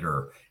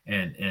Strider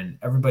and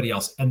everybody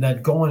else, and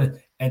then going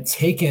and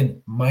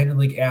taking minor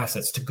league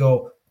assets to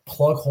go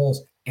plug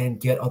holes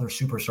and get other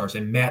superstars.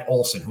 And Matt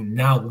Olson, who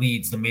now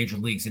leads the major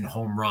leagues in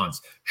home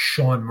runs,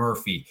 Sean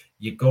Murphy,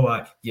 you go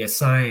out, you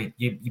sign,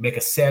 you make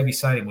a savvy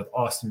signing with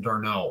Austin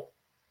Darnell.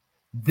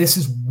 This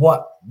is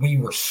what we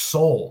were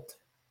sold.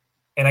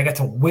 And I got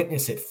to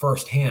witness it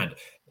firsthand.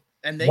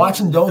 And they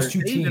watching those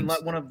 2 teams. Even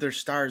let one of their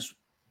stars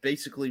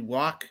basically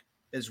walk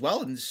as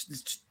well, and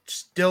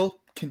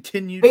still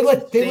continue. They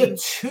let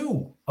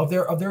 2 of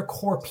their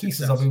core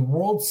pieces of a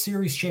World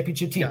Series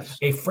championship team,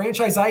 a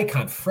franchise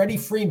icon, Freddie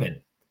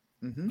Freeman.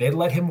 Mm-hmm. They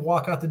let him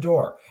walk out the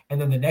door.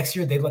 And then the next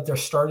year, they let their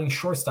starting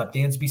shortstop,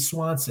 Dansby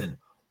Swanson,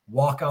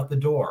 walk out the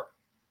door.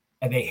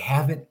 And they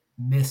haven't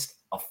missed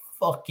a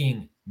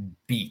fucking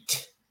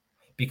beat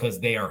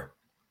because they are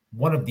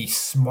one of the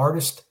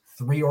smartest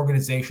 3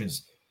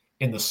 organizations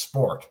in the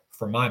sport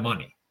for my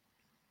money.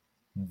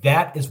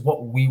 That is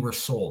what we were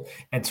sold.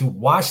 And to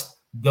watch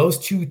those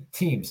 2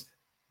 teams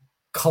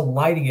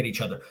colliding at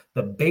each other,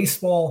 the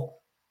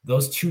baseball,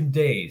 those 2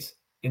 days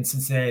in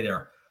Cincinnati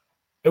there,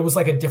 it was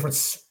like a different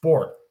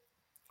sport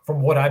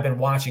from what I've been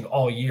watching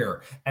all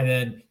year. And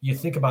then you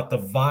think about the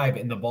vibe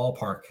in the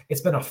ballpark.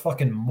 It's been a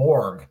fucking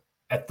morgue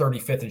at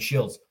 35th and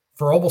Shields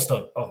for almost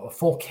a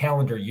full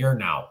calendar year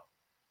now.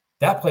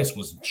 That place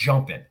was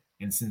jumping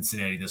in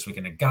Cincinnati this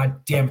weekend, and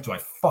god damn it, do I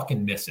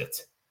fucking miss it.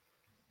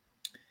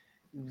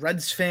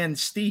 Reds fan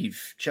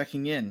Steve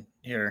checking in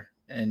here.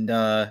 And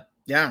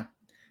yeah,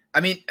 I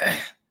mean,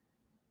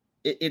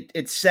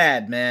 it's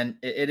sad, man.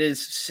 It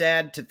is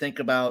sad to think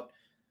about.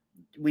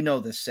 We know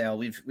this, Sal.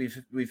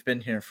 We've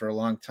been here for a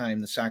long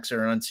time. The Sox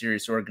are an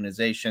unserious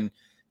organization.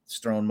 It's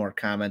throwing more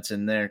comments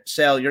in there.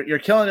 Sal, you're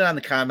killing it on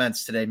the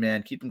comments today,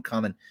 man. Keep them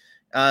coming.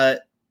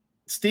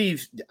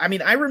 Steve, I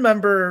mean, I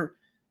remember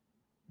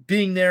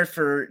being there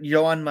for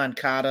Yoan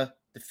Moncada,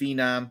 the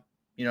phenom.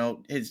 You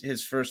know,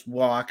 his first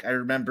walk. I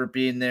remember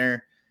being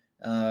there.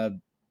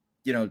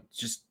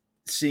 Just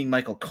seeing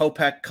Michael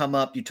Kopech come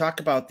up. You talk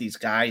about these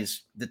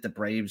guys that the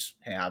Braves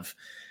have,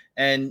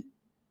 and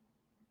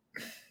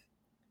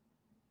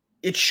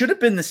it should have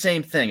been the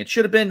same thing. It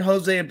should have been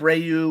Jose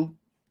Abreu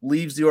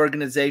leaves the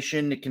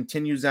organization. It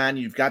continues on.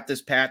 You've got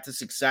this path to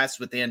success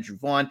with Andrew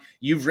Vaughn.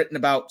 You've written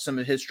about some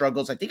of his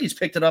struggles. I think he's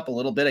picked it up a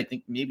little bit. I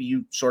think maybe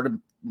you sort of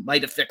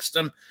might have fixed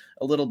him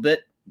a little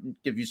bit.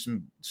 Give you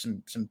some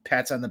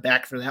pats on the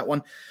back for that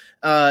one.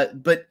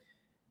 But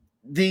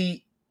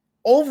the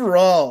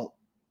overall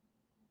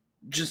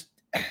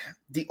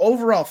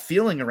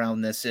feeling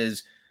around this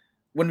is,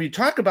 when we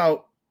talk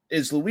about,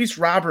 is Luis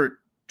Robert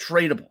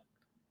tradable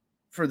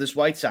for this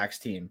White Sox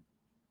team?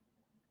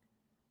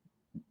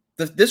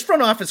 This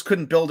front office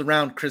couldn't build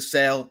around Chris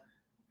Sale,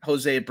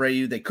 Jose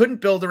Abreu. They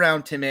couldn't build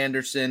around Tim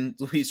Anderson,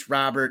 Luis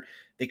Robert.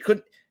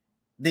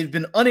 They've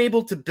been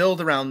unable to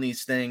build around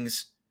these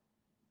things.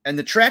 And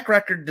the track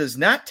record does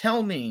not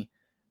tell me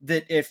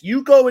that if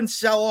you go and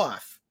sell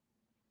off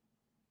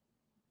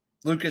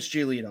Lucas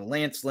Giolito,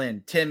 Lance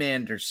Lynn, Tim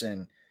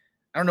Anderson,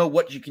 I don't know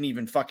what you can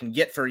even fucking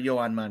get for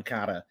Yoan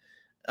Moncada.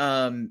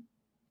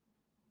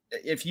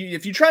 If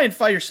you try and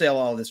fire sale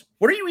all this,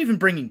 what are you even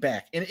bringing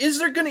back? And is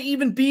there going to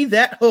even be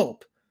that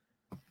hope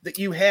that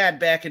you had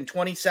back in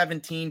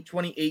 2017,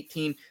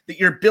 2018, that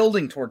you're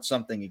building towards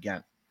something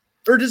again?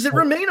 Or does it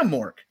remain a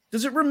morgue?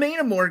 Does it remain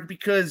a morgue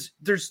because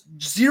there's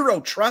zero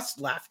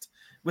trust left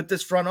with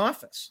this front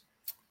office?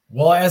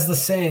 Well, as the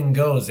saying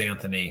goes,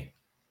 Anthony,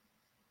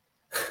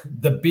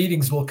 the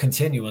beatings will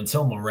continue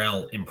until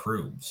morale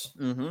improves.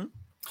 Mm-hmm.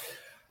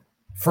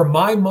 For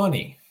my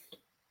money,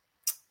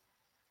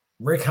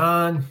 Rick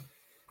Hahn,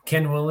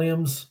 Ken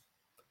Williams,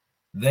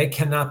 they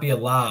cannot be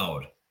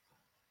allowed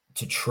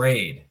to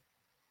trade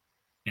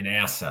an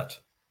asset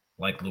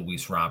like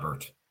Luis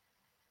Robert,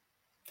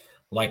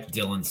 like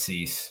Dylan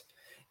Cease.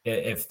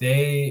 If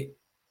the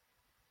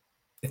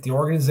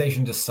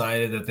organization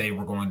decided that they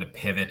were going to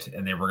pivot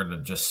and they were going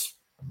to just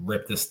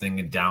rip this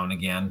thing down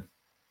again,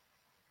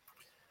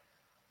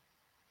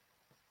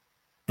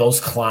 those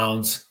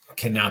clowns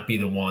cannot be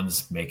the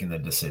ones making the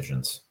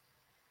decisions.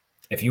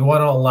 If you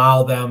want to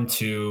allow them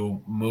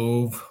to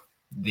move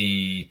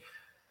the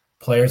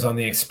players on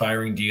the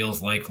expiring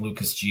deals like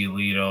Lucas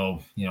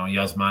Giolito,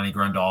 Yasmani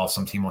Grandal,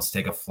 some team wants to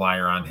take a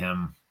flyer on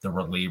him, the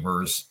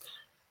relievers.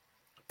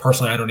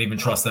 Personally, I don't even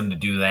trust them to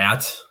do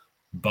that,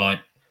 but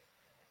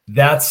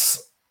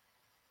that's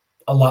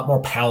a lot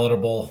more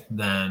palatable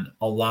than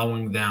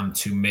allowing them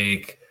to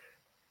make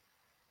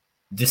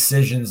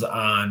decisions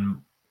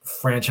on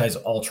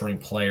franchise-altering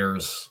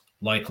players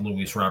like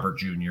Luis Robert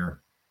Jr.,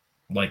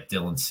 like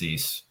Dylan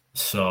Cease.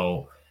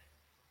 So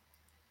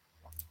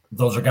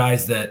those are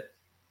guys that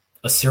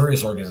a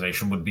serious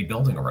organization would be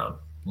building around.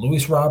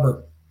 Luis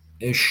Robert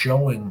is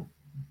showing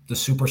the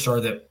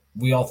superstar that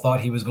we all thought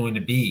he was going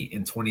to be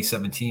in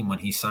 2017 when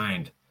he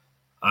signed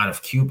out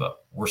of Cuba.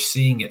 We're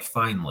seeing it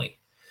finally.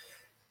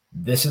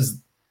 This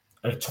is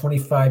a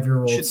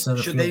 25-year-old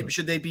center fielder.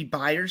 Should they be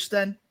buyers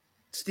then,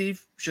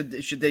 Steve? Should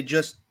they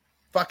just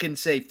fucking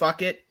say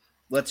fuck it?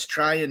 Let's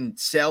try and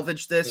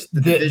salvage this.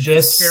 The division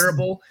is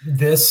terrible.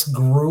 This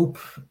group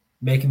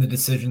making the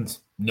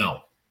decisions,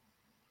 no.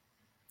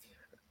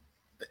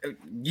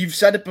 You've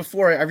said it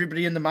before.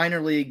 Everybody in the minor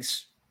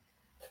leagues,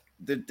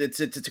 it's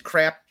a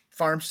crap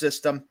farm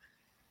system.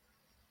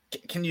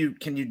 Can you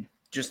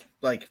just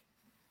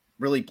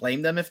really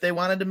blame them if they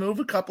wanted to move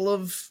a couple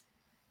of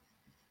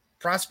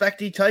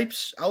prospecty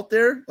types out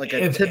there, like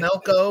a Tim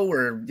Elko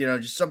or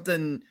just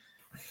something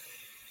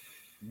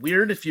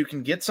weird? If you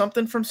can get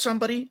something from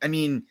somebody, I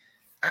mean,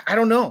 I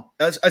don't know.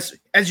 As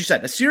you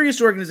said, a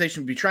serious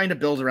organization would be trying to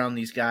build around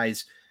these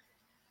guys.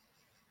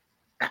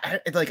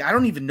 I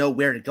don't even know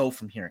where to go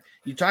from here.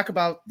 You talk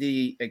about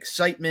the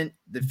excitement,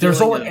 the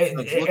feeling of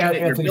looking at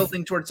you're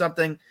building towards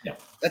something. Yeah.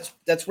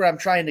 That's where I'm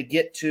trying to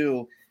get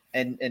to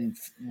and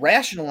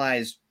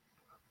rationalize.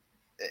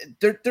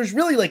 there's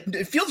really like,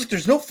 it feels like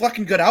there's no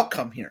fucking good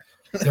outcome here.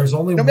 There's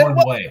only No matter one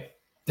what. way.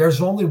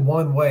 There's only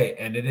one way,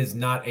 and it is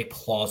not a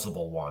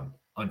plausible one,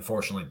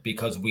 unfortunately,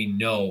 because we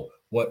know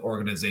what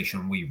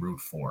organization we root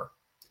for.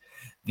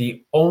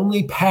 The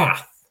only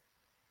path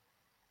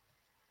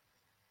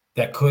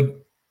that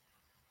could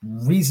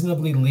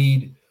reasonably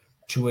lead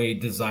to a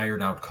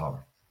desired outcome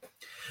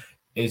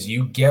is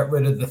you get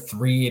rid of the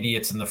three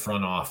idiots in the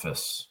front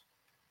office.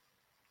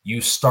 You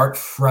start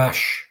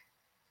fresh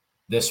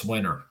this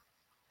winter,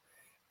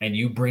 and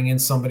you bring in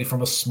somebody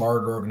from a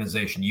smarter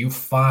organization. You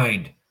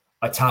find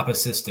a top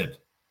assistant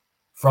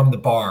from the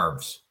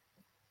Barbs,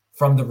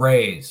 from the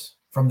Rays,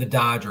 from the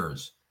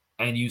Dodgers,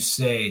 and you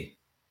say,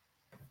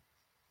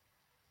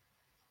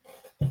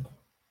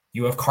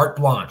 you have carte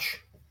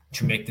blanche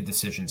to make the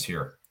decisions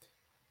here.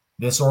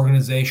 This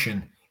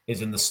organization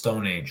is in the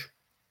Stone Age.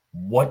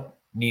 What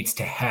needs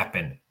to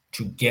happen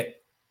to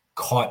get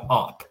caught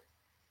up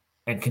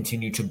and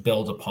continue to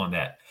build upon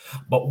that?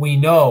 But we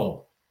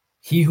know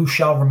he who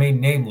shall remain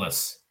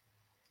nameless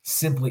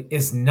simply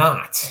is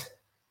not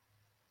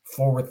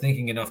forward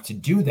thinking enough to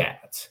do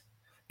that,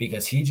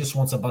 because he just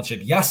wants a bunch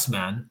of yes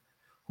men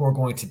who are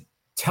going to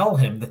tell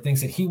him the things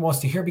that he wants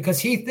to hear, because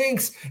he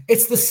thinks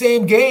it's the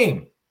same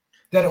game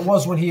that it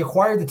was when he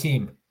acquired the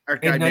team Our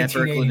guy in Matt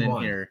Berkland in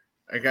 1981. here.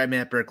 Our guy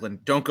Matt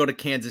Berkland. Don't go to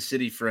Kansas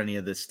City for any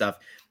of this stuff.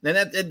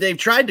 And they've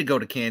tried to go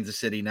to Kansas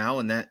City now,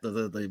 and that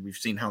we've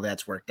seen how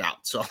that's worked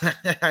out. So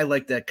I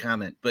like that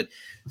comment. But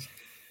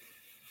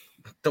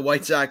the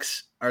White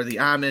Sox are the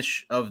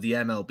Amish of the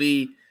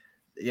MLB.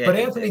 Yeah, but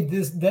Anthony,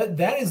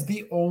 that is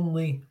the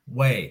only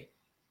way.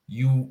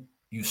 You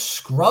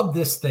scrub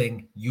this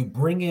thing. You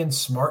bring in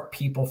smart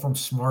people from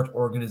smart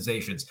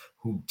organizations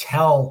who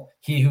tell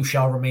he who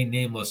shall remain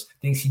nameless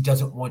things he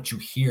doesn't want to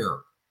hear.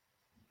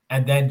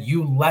 And then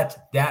you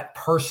let that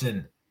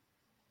person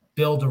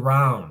build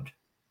around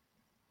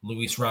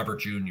Luis Robert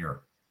Jr.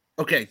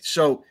 Okay,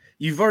 so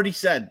you've already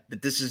said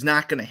that this is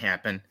not going to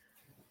happen.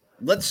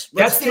 That's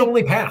the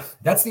only path.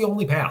 That's the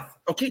only path.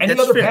 Okay,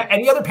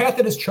 any other path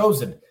that is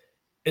chosen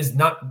is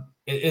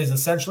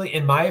essentially,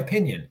 in my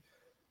opinion,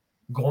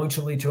 going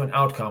to lead to an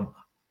outcome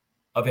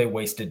of a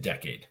wasted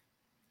decade.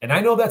 And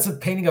I know that's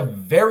painting a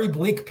very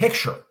bleak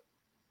picture,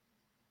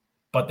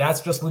 but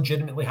that's just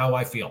legitimately how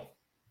I feel.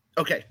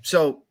 Okay,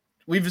 so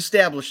we've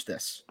established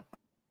this.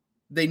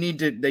 They need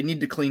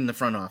to clean the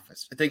front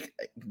office. I think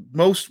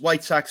most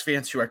White Sox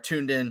fans who are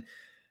tuned in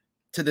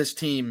to this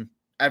team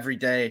every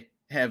day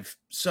have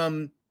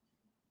some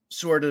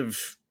sort of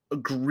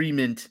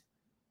agreement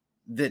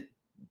that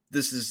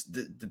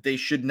that they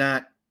should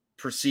not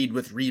proceed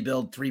with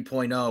rebuild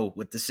 3.0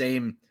 with the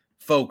same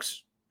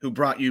folks who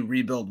brought you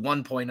rebuild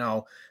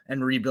 1.0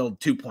 and rebuild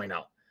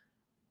 2.0.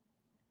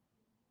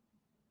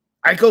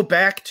 I go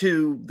back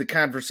to the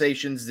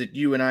conversations that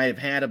you and I have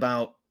had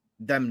about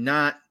them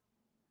not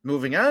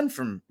moving on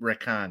from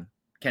Rick Hahn,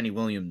 Kenny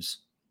Williams.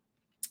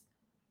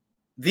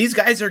 These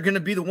guys are going to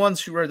be the ones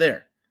who are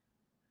there.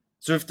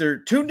 So if they're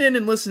tuned in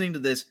and listening to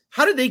this,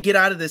 how did they get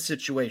out of this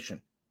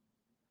situation?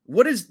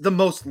 What is the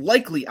most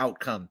likely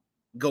outcome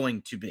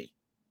going to be?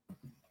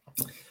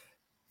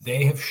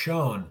 They have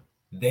shown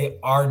they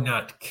are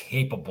not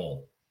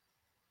capable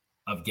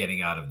of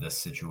getting out of this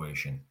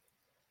situation.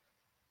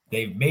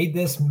 They've made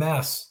this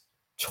mess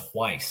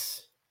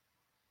twice,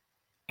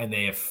 and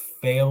they have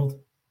failed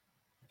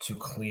to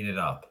clean it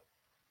up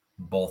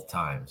both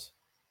times.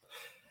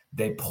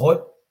 They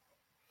put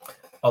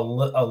a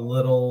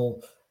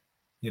little,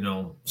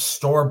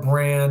 store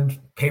brand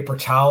paper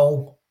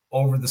towel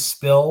over the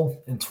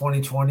spill in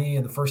 2020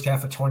 and the first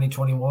half of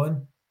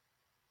 2021,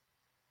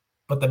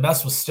 but the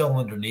mess was still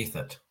underneath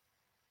it.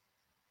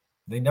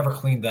 They never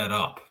cleaned that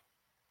up.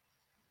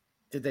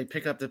 Did they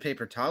pick up the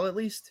paper towel at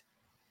least?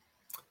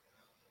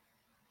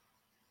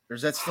 Or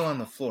is that still on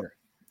the floor?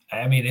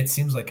 I mean, it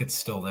seems like it's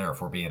still there,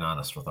 if we're being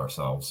honest with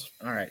ourselves.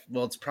 All right.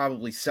 Well, it's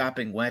probably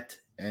sopping wet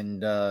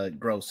and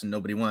gross, and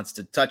nobody wants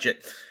to touch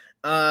it.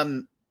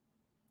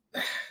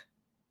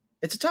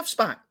 It's a tough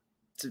spot.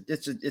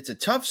 It's a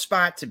tough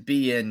spot to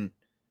be in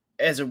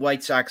as a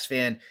White Sox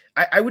fan.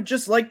 I would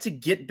just like to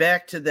get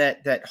back to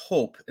that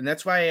hope, and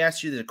that's why I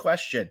asked you the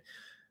question: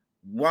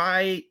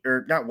 why,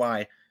 or not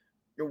why?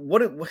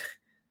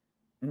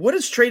 What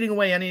does trading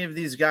away any of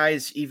these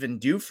guys even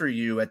do for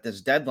you at this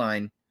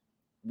deadline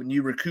when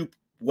you recoup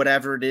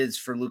whatever it is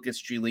for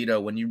Lucas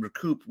Giolito, when you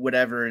recoup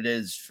whatever it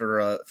is for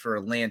a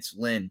Lance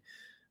Lynn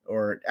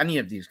or any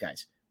of these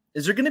guys?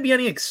 Is there going to be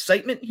any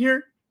excitement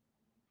here?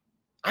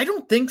 I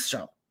don't think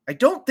so. I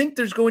don't think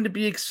there's going to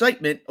be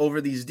excitement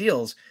over these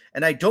deals,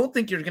 and I don't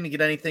think you're going to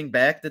get anything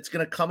back that's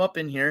going to come up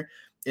in here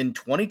in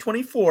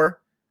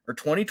 2024 or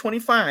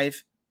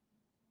 2025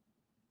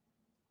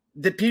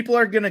 that people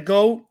are going to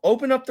go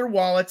open up their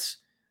wallets,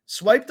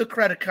 swipe the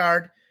credit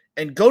card,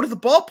 and go to the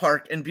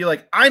ballpark and be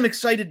like, I'm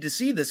excited to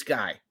see this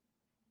guy.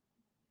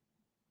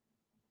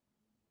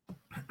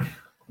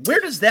 Where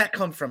does that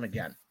come from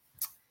again?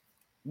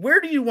 Where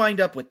do you wind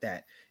up with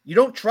that? You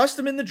don't trust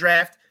him in the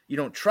draft. You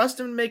don't trust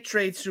him to make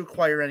trades to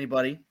acquire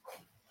anybody.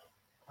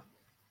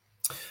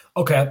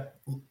 Okay,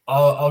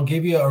 I'll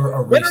give you a When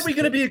are recent. we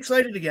going to be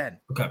excited again?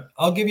 Okay,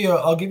 I'll give you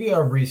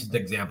a recent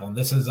example, and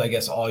this is, I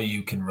guess, all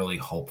you can really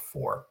hope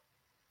for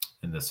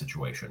in this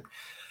situation.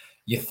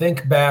 You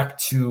think back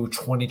to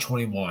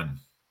 2021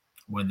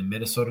 when the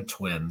Minnesota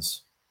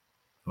Twins,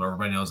 who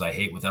everybody knows I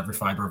hate with every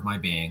fiber of my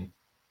being,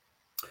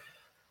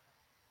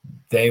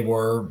 they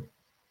were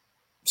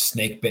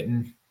snake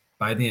bitten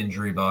by the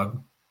injury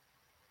bug,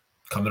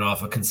 coming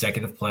off of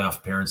consecutive playoff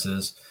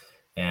appearances,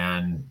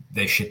 and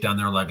they shit down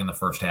their leg in the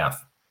first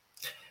half.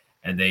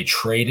 And they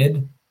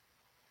traded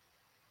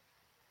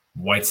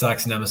White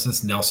Sox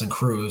nemesis Nelson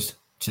Cruz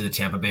to the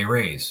Tampa Bay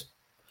Rays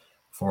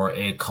for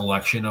a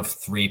collection of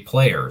 3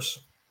 players.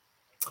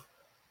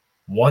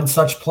 One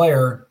such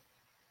player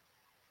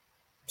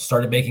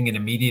started making an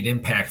immediate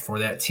impact for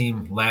that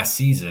team last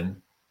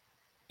season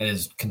and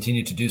has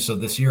continued to do so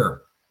this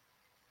year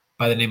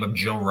by the name of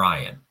Joe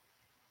Ryan.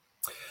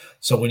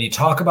 So when you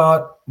talk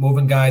about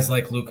moving guys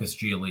like Lucas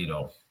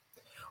Giolito,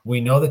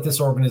 we know that this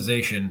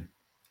organization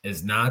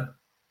is not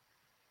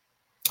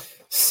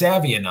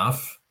savvy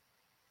enough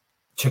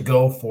to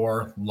go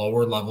for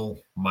lower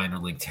level minor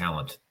league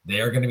talent.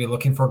 They are going to be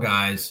looking for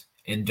guys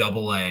in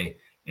AA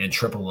and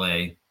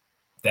AAA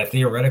that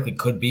theoretically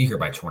could be here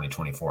by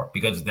 2024,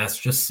 because that's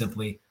just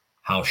simply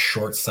how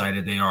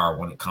short-sighted they are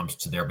when it comes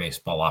to their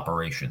baseball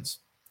operations.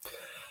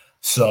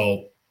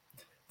 So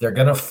they're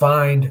going to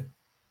find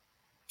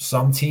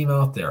some team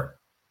out there,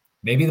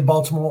 maybe the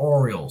Baltimore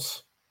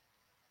Orioles.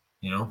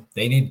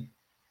 They need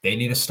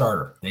a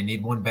starter. They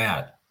need one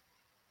bad.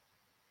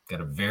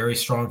 Got a very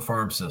strong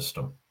farm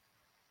system.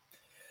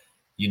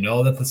 You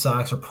know that the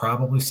Sox are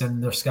probably sending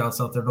their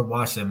scouts out there to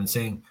watch them and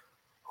saying,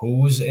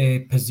 who's a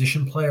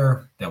position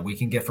player that we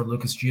can get for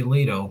Lucas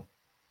Giolito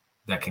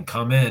that can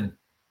come in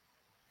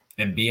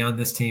and be on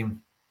this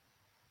team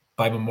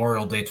by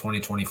Memorial Day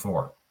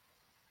 2024?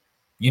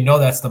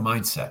 That's the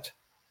mindset,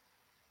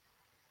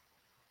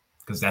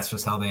 because that's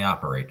just how they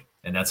operate.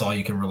 And that's all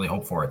you can really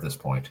hope for at this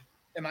point.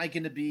 Am I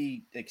going to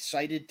be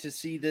excited to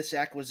see this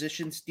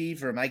acquisition,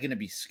 Steve, or am I going to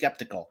be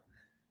skeptical?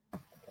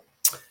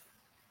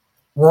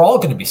 We're all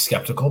going to be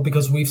skeptical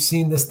because we've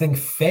seen this thing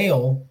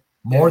fail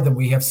more than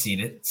we have seen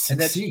it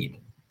succeed.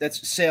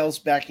 That's Sales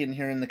back in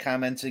here in the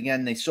comments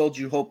again. They sold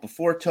you hope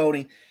before,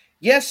 Tony.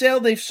 Yes, Sale,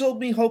 they've sold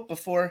me hope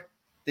before.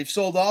 They've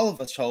sold all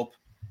of us hope.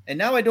 And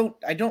now I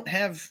don't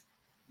have,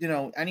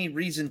 any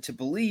reason to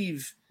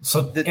believe.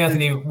 So that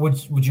Anthony,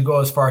 would you go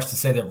as far as to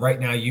say that right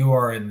now you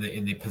are in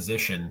the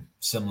position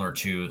similar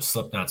to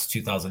Slipknot's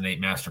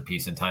 2008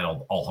 masterpiece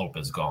entitled "All Hope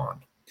Is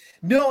Gone"?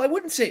 No, I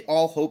wouldn't say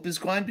all hope is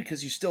gone,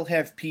 because you still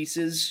have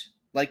pieces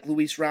like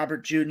Luis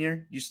Robert Jr.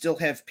 You still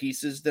have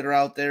pieces that are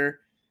out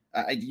there.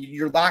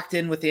 You're locked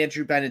in with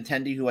Andrew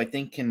Benintendi, who I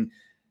think can,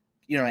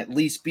 at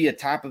least be a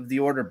top of the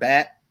order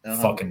bat.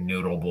 Fucking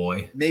noodle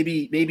boy.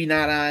 Maybe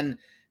not on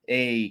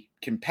a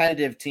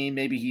competitive team.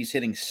 Maybe he's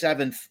hitting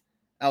 7th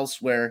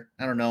elsewhere.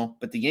 I don't know.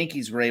 But the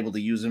Yankees were able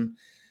to use him.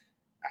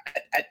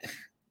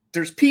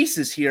 There's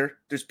pieces here.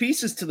 There's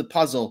pieces to the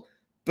puzzle,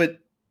 but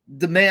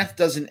the math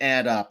doesn't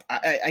add up.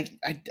 I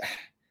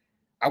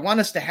want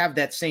us to have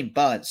that same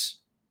buzz.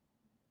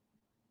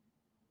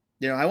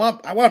 I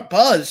want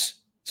Buzz.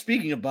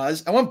 Speaking of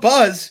Buzz, I want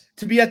Buzz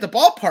to be at the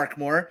ballpark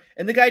more,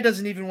 and the guy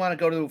doesn't even want to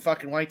go to a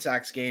fucking White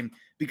Sox game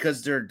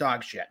because they're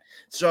dog shit.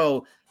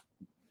 So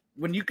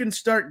when you can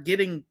start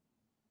getting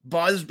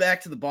Buzz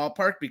back to the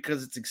ballpark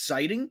because it's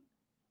exciting,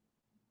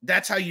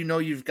 that's how you know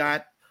you've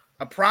got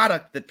a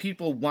product that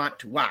people want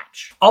to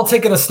watch. I'll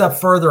take it a step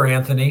further,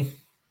 Anthony.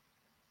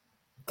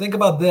 Think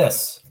about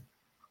this.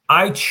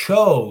 I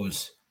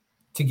chose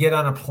to get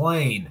on a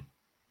plane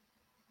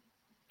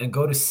and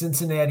go to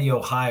Cincinnati,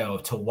 Ohio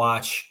to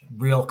watch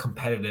real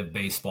competitive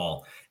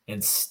baseball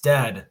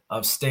instead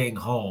of staying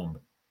home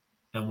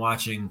and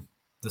watching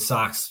the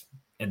Sox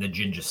and the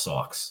Ginger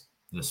Sox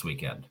this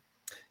weekend.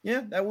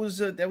 Yeah, that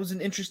was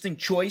an interesting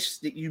choice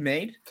that you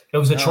made. It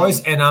was a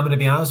choice, and I'm going to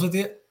be honest with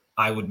you,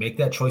 I would make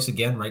that choice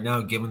again right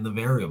now, given the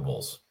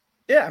variables.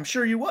 Yeah, I'm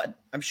sure you would.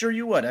 I'm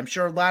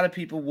sure a lot of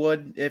people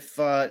would if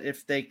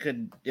they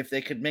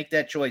could make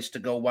that choice to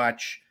go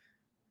watch.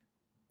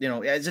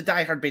 As a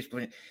diehard baseball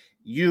fan,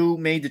 you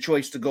made the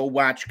choice to go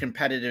watch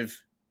competitive,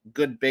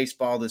 good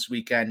baseball this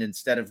weekend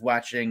instead of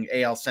watching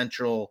AL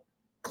Central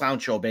clown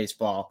show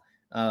baseball.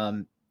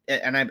 And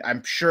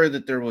I'm sure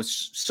that there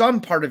was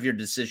some part of your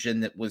decision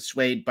that was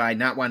swayed by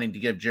not wanting to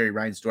give Jerry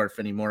Reinsdorf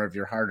any more of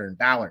your hard-earned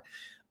dollar.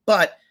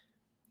 But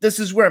this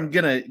is where I'm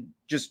gonna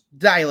just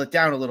dial it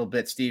down a little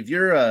bit, Steve.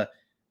 You're a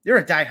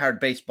diehard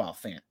baseball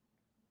fan.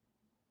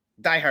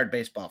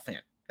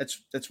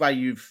 That's why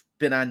you've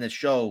been on this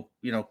show,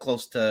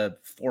 close to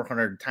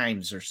 400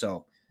 times or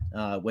so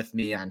with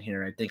me on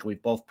here. I think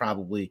we've both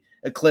probably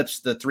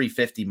eclipsed the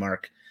 350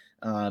 mark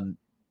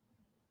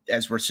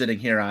as we're sitting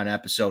here on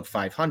episode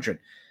 500.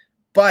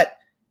 But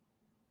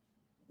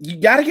you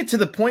got to get to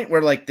the point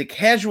where, like, the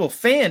casual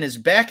fan is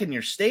back in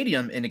your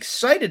stadium and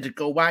excited to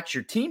go watch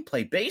your team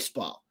play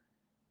baseball.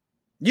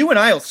 You and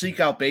I will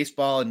seek out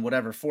baseball in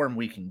whatever form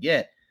we can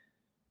get.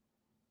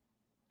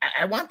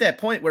 I want that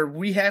point where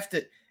we have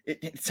to,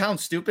 it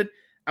sounds stupid.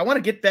 I want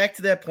to get back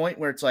to that point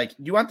where it's like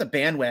you want the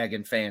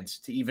bandwagon fans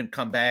to even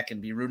come back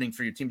and be rooting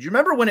for your team. Do you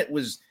remember when it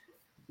was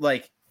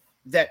like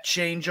that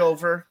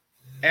changeover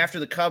after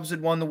the Cubs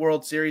had won the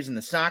World Series and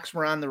the Sox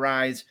were on the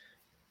rise,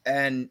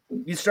 and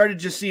you started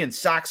just seeing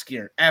Sox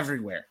gear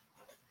everywhere?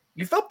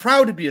 You felt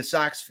proud to be a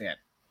Sox fan.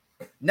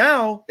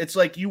 Now it's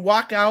like you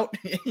walk out,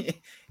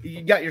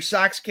 you got your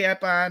Sox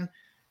cap on,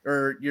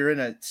 or you're in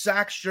a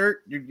Sox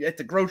shirt, you're at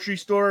the grocery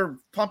store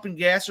pumping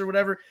gas or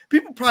whatever.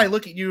 People probably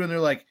look at you and they're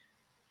like,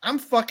 I'm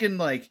fucking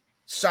like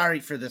sorry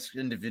for this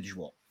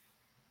individual.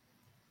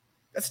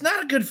 That's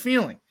not a good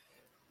feeling.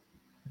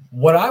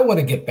 What I want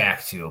to get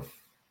back to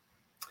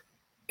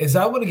is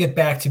I want to get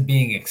back to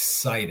being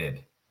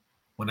excited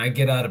when I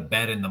get out of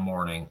bed in the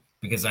morning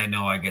because I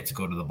know I get to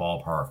go to the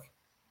ballpark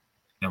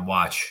and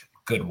watch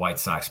good White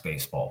Sox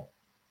baseball.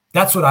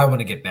 That's what I want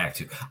to get back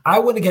to. I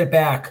want to get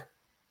back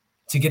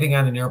to getting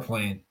on an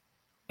airplane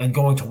and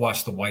going to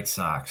watch the White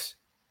Sox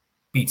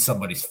beat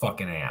somebody's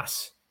fucking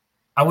ass.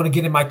 I want to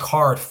get in my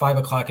car at 5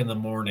 o'clock in the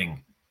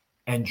morning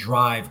and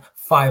drive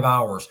 5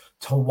 hours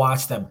to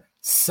watch them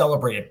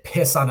celebrate and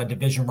piss on a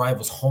division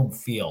rival's home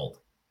field.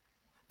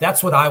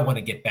 That's what I want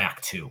to get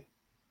back to.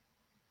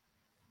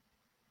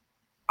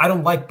 I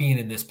don't like being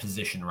in this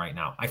position right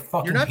now. I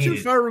fucking You're not hate too it.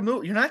 far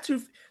removed.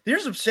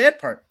 Here's the sad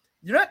part.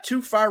 You're not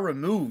too far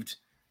removed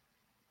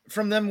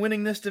from them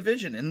winning this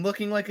division and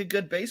looking like a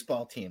good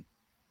baseball team.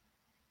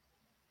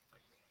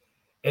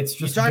 It's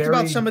just you talked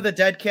about some of the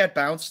dead cat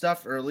bounce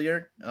stuff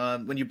earlier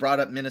when you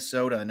brought up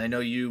Minnesota, and I know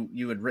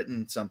you had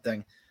written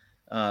something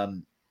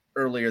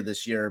earlier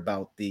this year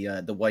about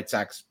the White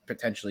Sox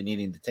potentially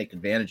needing to take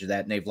advantage of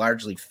that, and they've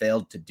largely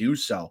failed to do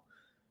so.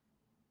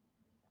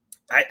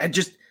 I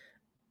just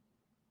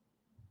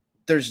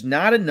there's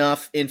not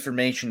enough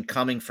information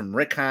coming from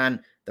Rick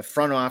Hahn, the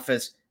front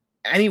office,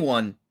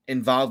 anyone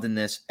involved in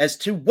this as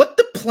to what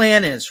the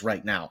plan is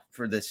right now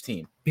for this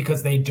team.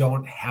 Because they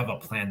don't have a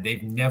plan.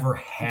 They've never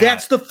had.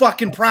 That's the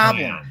fucking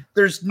problem. Plan.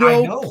 There's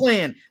no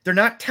plan. They're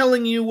not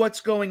telling you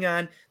what's going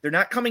on. They're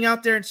not coming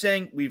out there and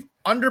saying, we've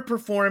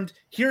underperformed.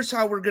 Here's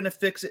how we're going to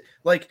fix it.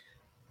 Like,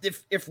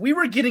 if we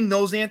were getting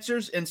those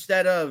answers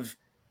instead of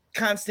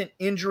constant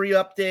injury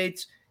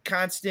updates,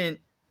 constant,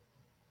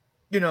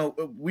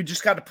 we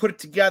just got to put it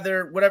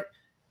together, whatever.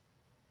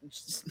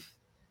 It's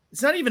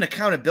not even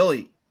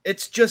accountability.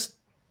 It's just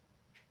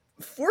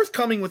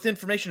forthcoming with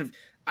information.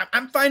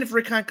 I'm fine if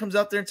Rick Hahn comes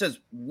out there and says,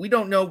 we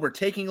don't know. We're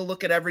taking a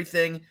look at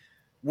everything.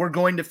 We're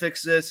going to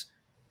fix this.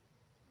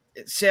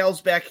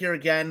 Sale's back here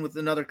again with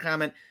another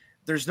comment.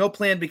 There's no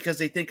plan because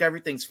they think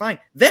everything's fine.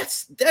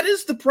 That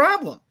is the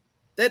problem.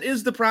 That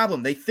is the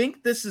problem. They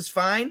think this is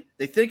fine.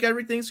 They think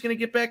everything's going to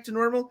get back to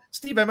normal.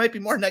 Steve, I might be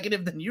more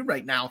negative than you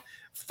right now.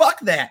 Fuck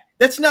that.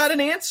 That's not an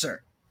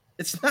answer.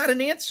 It's not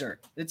an answer.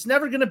 It's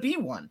never going to be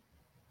one.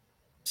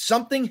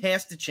 Something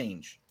has to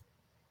change.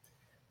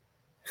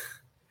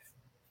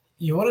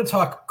 You want to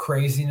talk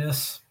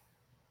craziness,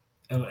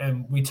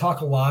 and we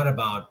talk a lot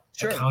about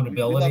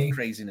accountability. We love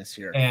craziness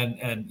here.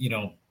 And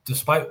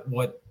despite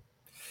what,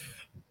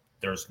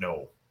 there's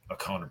no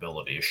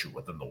accountability issue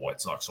within the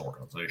White Sox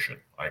organization.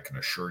 I can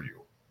assure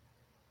you.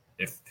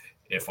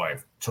 If I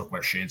took my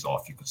shades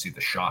off, you could see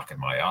the shock in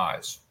my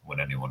eyes when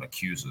anyone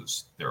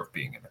accuses there of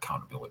being an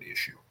accountability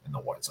issue in the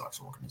White Sox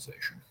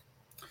organization.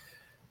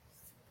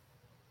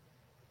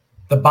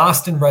 The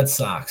Boston Red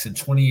Sox in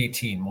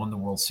 2018 won the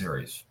World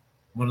Series.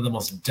 One of the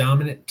most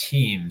dominant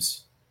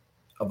teams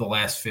of the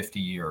last 50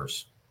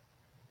 years.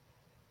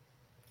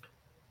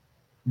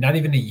 Not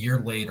even a year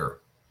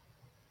later,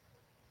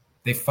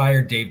 they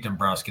fired Dave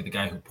Dombrowski, the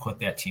guy who put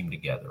that team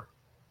together.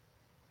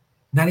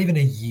 Not even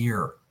a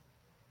year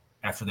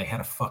after they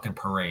had a fucking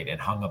parade and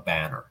hung a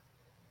banner.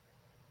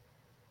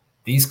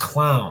 These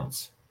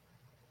clowns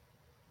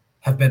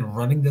have been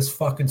running this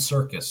fucking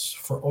circus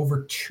for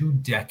over 2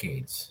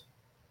 decades.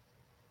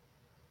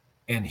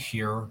 And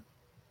here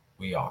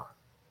we are.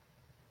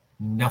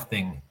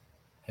 Nothing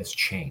has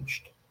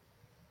changed.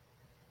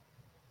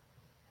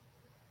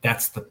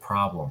 That's the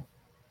problem.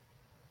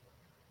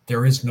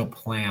 There is no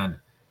plan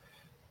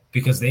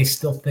because they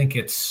still think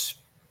it's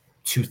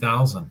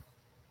 2000.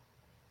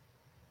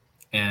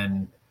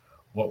 And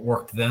what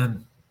worked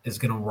then is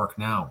going to work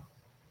now.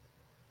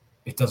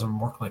 It doesn't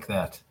work like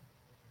that.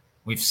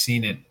 We've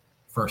seen it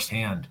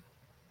firsthand.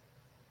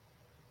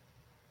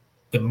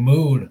 The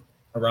mood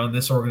around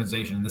this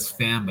organization, this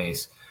fan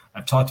base,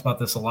 I've talked about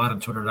this a lot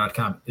on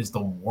Twitter.com, is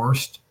the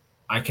worst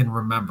I can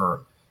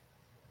remember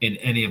in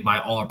any of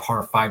my all or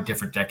part of 5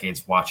 different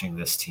decades watching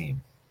this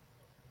team.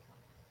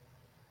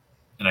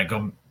 And I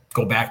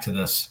go back to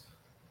this.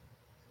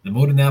 The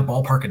mood in that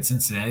ballpark in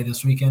Cincinnati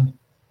this weekend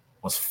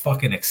was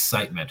fucking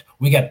excitement.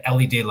 We got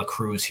Ellie De La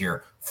Cruz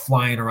here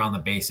flying around the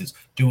bases,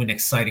 doing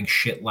exciting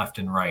shit left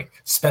and right.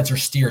 Spencer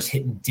Steers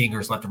hitting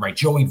dingers left and right.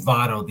 Joey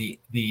Votto,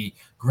 the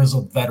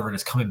grizzled veteran,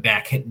 is coming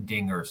back hitting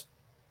dingers.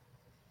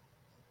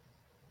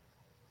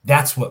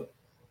 That's what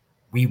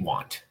we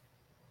want.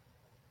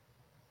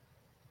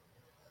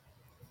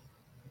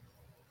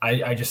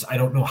 I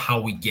don't know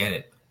how we get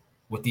it.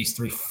 with these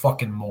three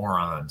fucking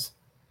morons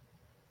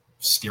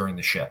steering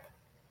the ship.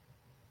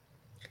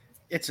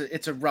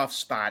 It's a rough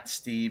spot,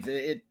 Steve.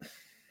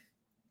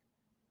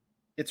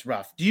 It's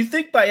rough. Do you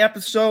think by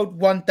episode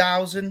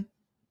 1000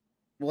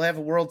 we'll have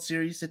a World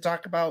Series to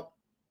talk about?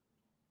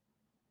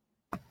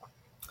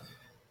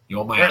 You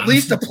want my or at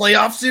least a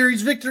playoff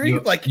series victory?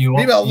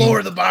 Maybe I'll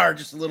lower the bar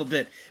just a little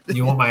bit.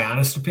 You want my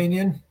honest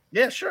opinion?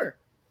 Yeah, sure.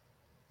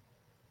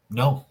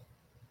 No.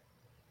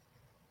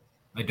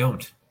 I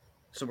don't.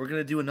 So we're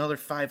going to do another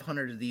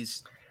 500 of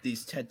these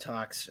TED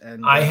Talks.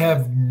 And I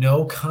have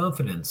no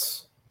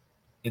confidence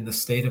in the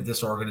state of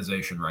this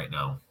organization right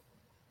now.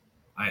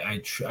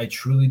 I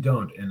truly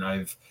don't. And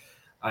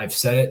I've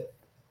said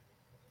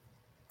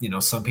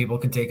it, some people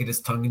can take it as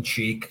tongue in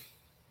cheek,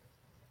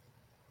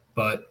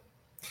 but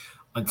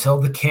until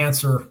the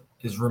cancer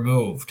is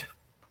removed,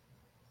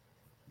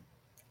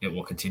 it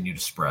will continue to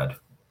spread.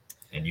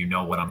 And you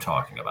know what I'm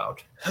talking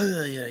about.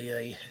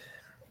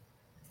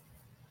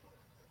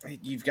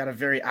 You've got a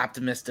very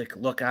optimistic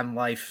look on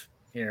life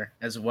here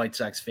as a White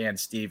Sox fan,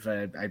 Steve.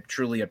 I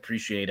truly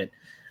appreciate it.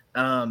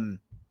 Yeah.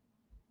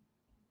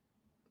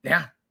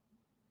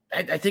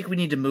 I think we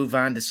need to move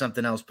on to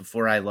something else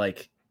before I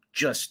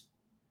just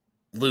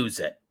lose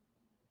it.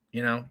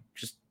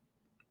 Just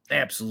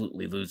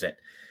absolutely lose it.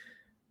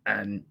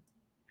 And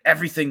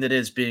everything that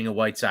is being a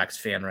White Sox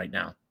fan right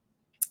now.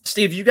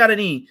 Steve, you got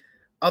any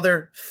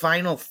other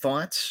final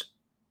thoughts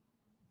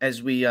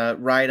as we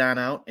ride on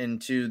out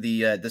into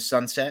the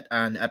sunset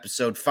on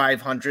episode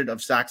 500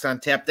 of Sox on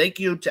Tap? Thank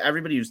you to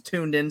everybody who's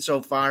tuned in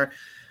so far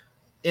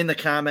in the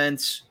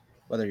comments,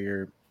 whether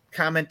you're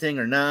commenting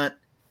or not.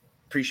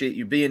 Appreciate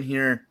you being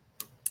here.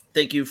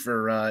 Thank you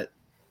for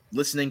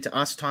listening to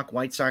us talk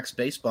White Sox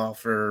baseball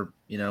for,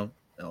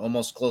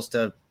 almost close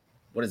to,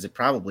 what is it,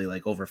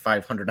 probably over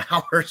 500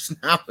 hours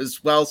now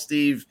as well,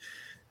 Steve.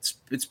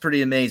 It's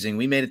pretty amazing.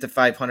 We made it to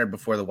 500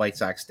 before the White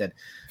Sox did.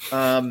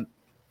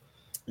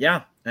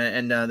 Yeah,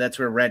 and that's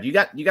where we're at. You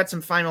got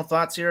some final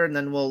thoughts here, and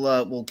then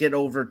we'll get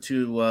over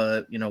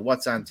to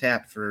what's on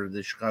tap for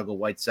the Chicago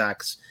White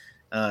Sox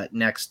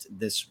next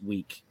this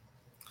week.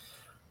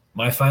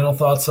 My final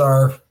thoughts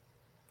are,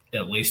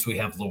 at least we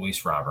have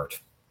Luis Robert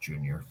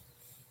Jr.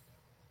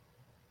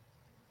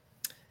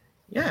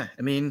 Yeah,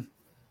 I mean,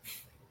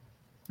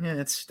 yeah,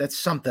 that's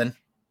something.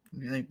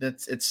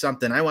 It's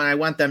something. I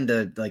want them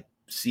to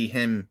see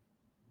him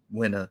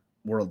win a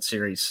World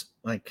Series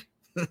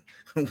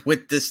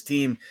with this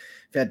team.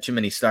 I've had too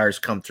many stars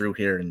come through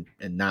here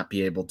and not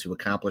be able to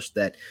accomplish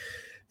that.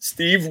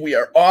 Steve, we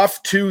are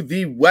off to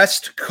the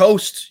West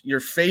Coast, your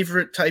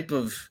favorite type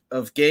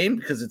of game,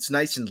 because it's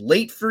nice and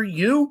late for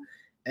you.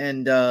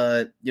 And,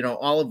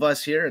 all of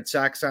us here at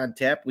Sox on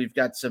Tap, we've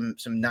got some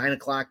 9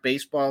 o'clock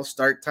baseball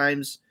start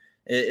times.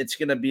 It's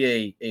going to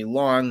be a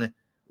long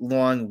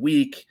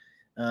week.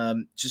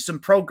 Just some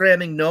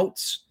programming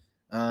notes.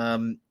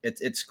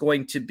 It's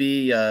going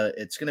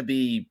to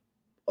be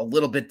a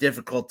little bit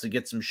difficult to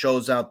get some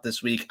shows out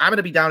this week. I'm going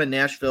to be down in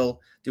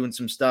Nashville doing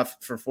some stuff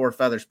for Four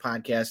Feathers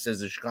podcast,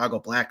 as the Chicago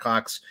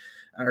Blackhawks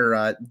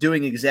are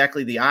doing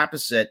exactly the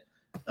opposite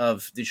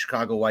of the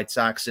Chicago White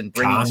Sox and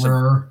bringing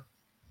Connor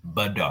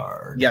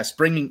Bedard. Yes,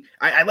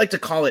 I like to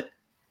call it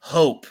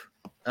hope.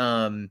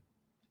 I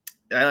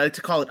like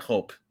to call it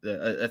hope,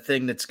 a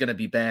thing that's going to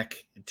be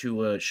back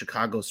to a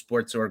Chicago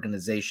sports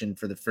organization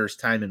for the first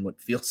time in what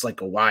feels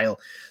like a while.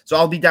 So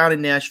I'll be down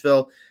in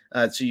Nashville,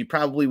 so you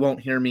probably won't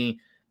hear me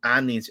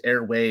on these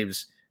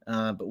airwaves,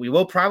 but we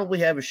will probably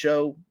have a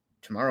show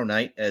tomorrow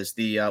night as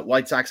the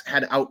White Sox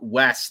head out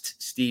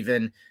west.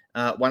 Steven,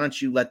 why don't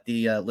you let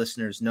the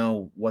listeners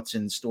know what's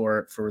in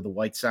store for the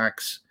White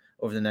Sox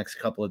over the next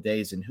couple of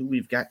days and who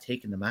we've got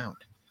taking them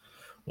out?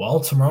 Well,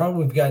 tomorrow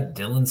we've got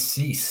Dylan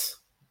Cease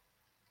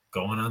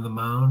going on the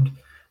mound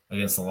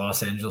against the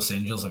Los Angeles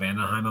Angels of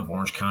Anaheim of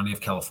Orange County of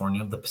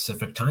California of the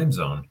Pacific time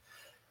zone.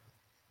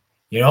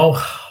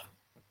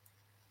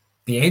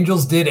 The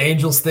Angels did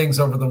Angels things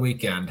over the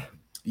weekend.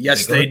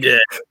 Yes, they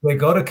did. They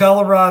go to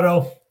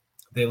Colorado.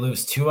 They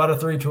lose 2 out of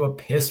 3 to a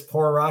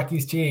piss-poor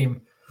Rockies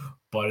team.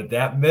 But at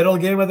that middle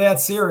game of that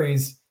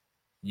series,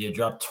 you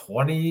drop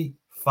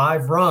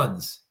 25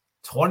 runs,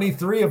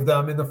 23 of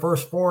them in the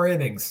first 4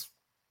 innings.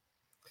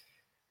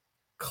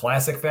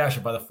 Classic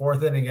fashion. By the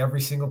 4th inning, every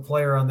single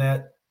player on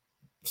that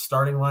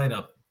starting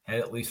lineup had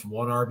at least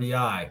 1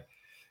 RBI.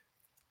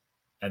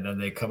 And then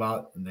they come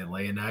out and they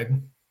lay an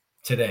egg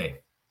today,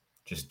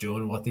 just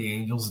doing what the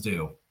Angels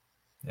do.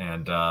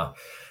 And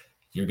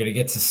you're going to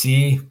get to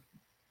see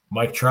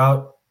Mike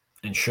Trout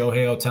and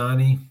Shohei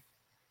Ohtani.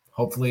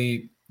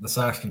 Hopefully the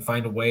Sox can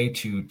find a way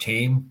to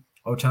tame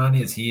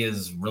Ohtani, as he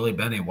has really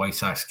been a White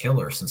Sox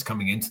killer since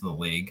coming into the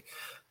league.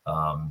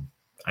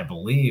 I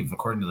believe,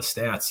 according to the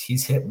stats,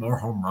 he's hit more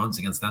home runs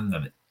against them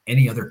than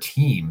any other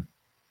team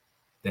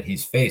that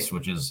he's faced,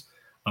 which is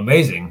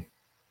amazing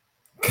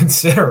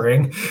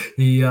considering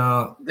they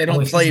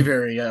don't play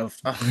very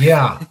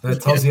yeah,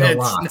 that tells you a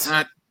lot.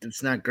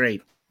 It's not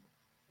great.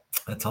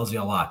 That tells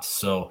you a lot.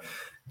 So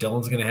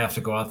Dylan's going to have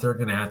to go out there,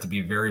 going to have to be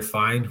very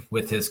fine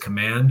with his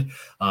command.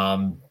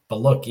 But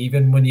look,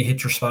 even when you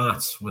hit your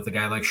spots with a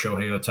guy like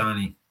Shohei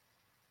Ohtani,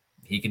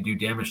 he can do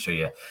damage to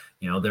you.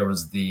 There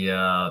was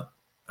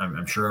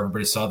I'm sure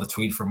everybody saw the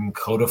tweet from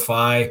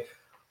Codify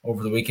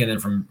over the weekend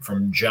and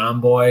from John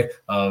Boy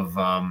of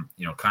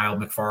Kyle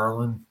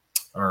McFarland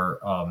or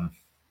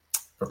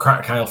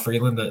Kyle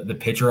Freeland, the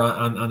pitcher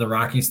on the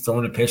Rockies,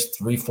 throwing a pitch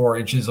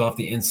 3-4 inches off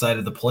the inside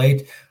of the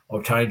plate.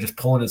 Ohtani just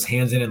pulling his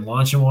hands in and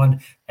launching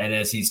one. And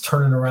as he's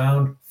turning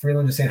around,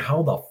 Freeland just saying,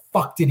 how the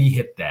fuck did he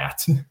hit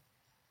that?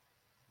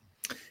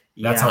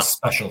 That's how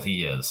special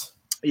he is.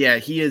 Yeah,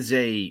 he is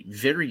a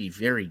very,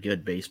 very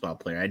good baseball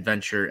player. I'd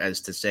venture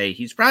as to say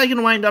he's probably going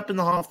to wind up in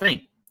the Hall of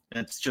Fame.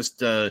 That's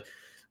just a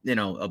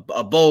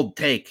bold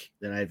take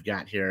that I've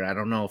got here. I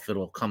don't know if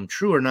it'll come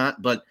true or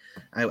not, but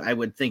I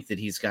would think that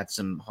he's got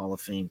some Hall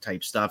of Fame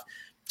type stuff.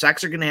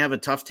 Sox are going to have a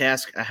tough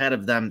task ahead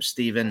of them,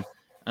 Steven.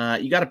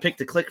 You got to pick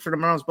the click for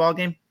tomorrow's ball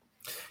game?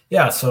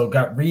 Yeah, so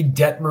got Reed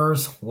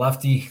Detmers,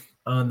 lefty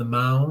on the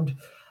mound.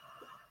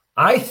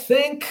 I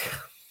think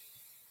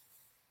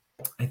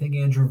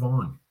Andrew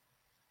Vaughn.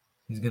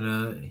 He's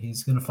gonna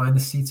find the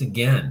seats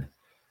again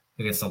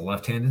against a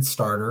left-handed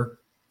starter.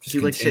 He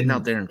likes sitting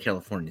out there in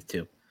California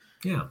too.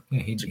 Yeah,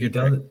 he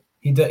does.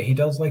 He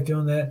does like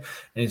doing that, and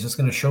he's just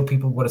going to show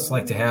people what it's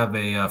like to have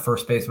a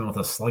first baseman with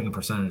a slugging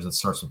percentage that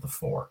starts with a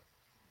 4.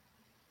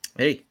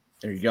 Hey,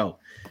 there you go,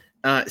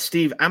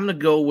 Steve. I'm going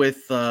to go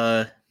with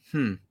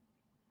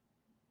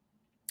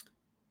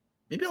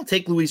maybe I'll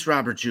take Luis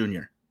Robert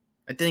Jr.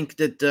 I think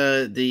that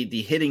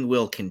the hitting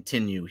will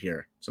continue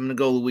here, so I'm going to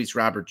go Luis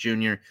Robert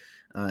Jr.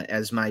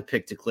 As my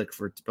pick to click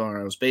for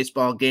tomorrow's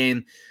baseball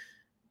game.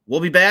 We'll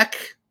be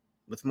back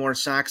with more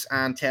Sox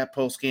on Tap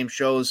post-game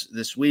shows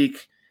this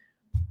week.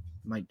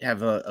 Might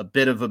have a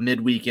bit of a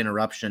midweek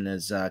interruption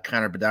as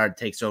Connor Bedard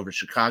takes over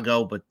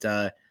Chicago.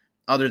 But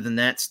other than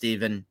that,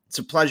 Steven, it's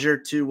a pleasure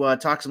to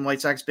talk some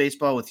White Sox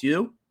baseball with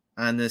you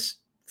on this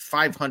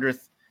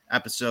 500th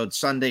episode,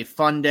 Sunday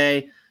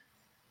Funday.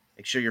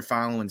 Make sure you're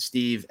following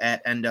Steve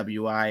at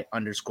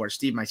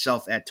NWI_Steve,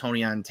 myself at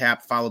Tony on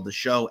Tap. Follow the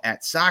show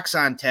at Sox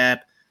on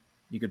Tap.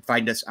 You can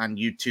find us on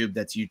YouTube.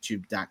 That's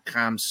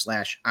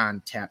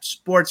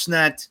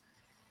youtube.com/OnTapSportsNet.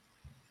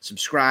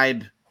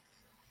 Subscribe.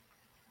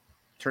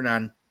 Turn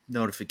on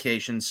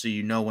notifications so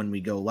you know when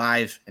we go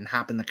live, and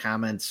hop in the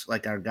comments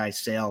like our guy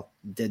Sale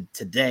did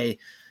today.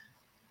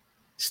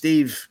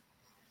 Steve,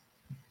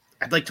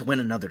 I'd like to win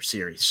another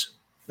series.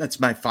 That's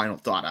my final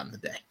thought on the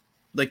day.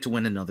 I'd like to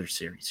win another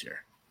series here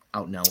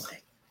out in LA.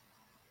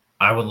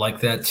 I would like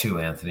that too,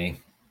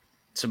 Anthony.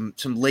 Some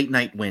late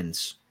night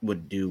wins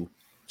would do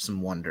some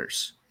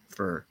wonders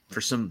for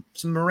some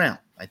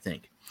morale, I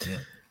think. Yeah,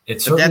 it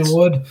certainly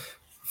would.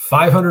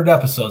 500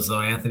 episodes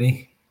though,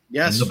 Anthony.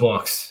 Yes. In the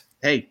books.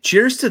 Hey,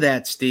 cheers to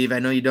that, Steve. I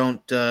know you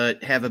don't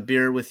have a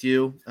beer with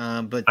you,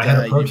 but I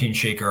had a protein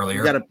shake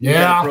earlier. You got a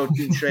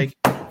protein shake.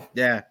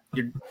 Yeah,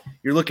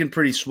 you're looking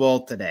pretty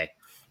swole today.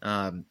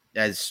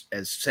 As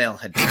Sale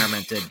had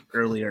commented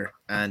earlier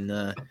on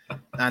the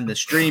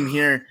stream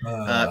here.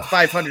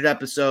 500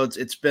 episodes.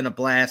 It's been a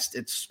blast.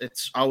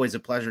 It's always a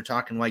pleasure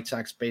talking White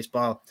Sox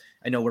baseball.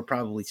 I know we're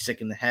probably sick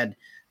in the head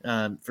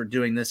for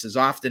doing this as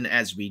often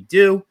as we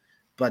do,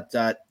 but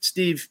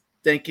Steve,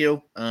 thank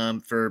you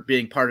for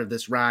being part of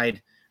this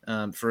ride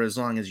for as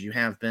long as you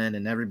have been,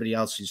 and everybody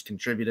else who's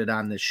contributed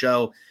on this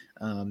show.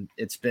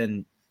 It's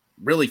been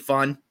really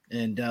fun.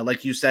 And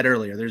like you said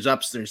earlier, there's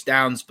ups, there's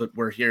downs, but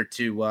we're here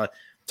to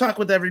talk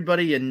with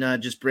everybody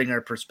and just bring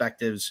our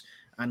perspectives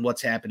on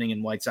what's happening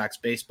in White Sox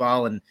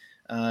baseball. And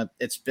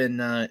it's been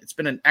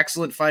an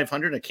excellent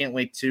 500. I can't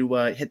wait to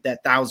hit that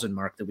 1,000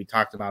 mark that we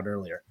talked about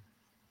earlier.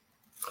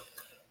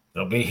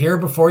 They'll be here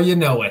before you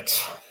know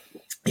it.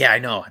 Yeah, I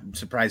know. I'm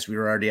surprised we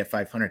were already at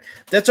 500.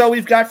 That's all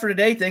we've got for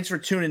today. Thanks for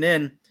tuning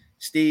in.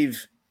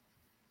 Steve,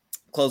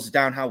 close it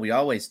down how we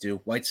always do.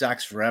 White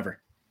Sox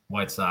forever.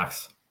 White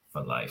Sox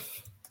for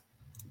life.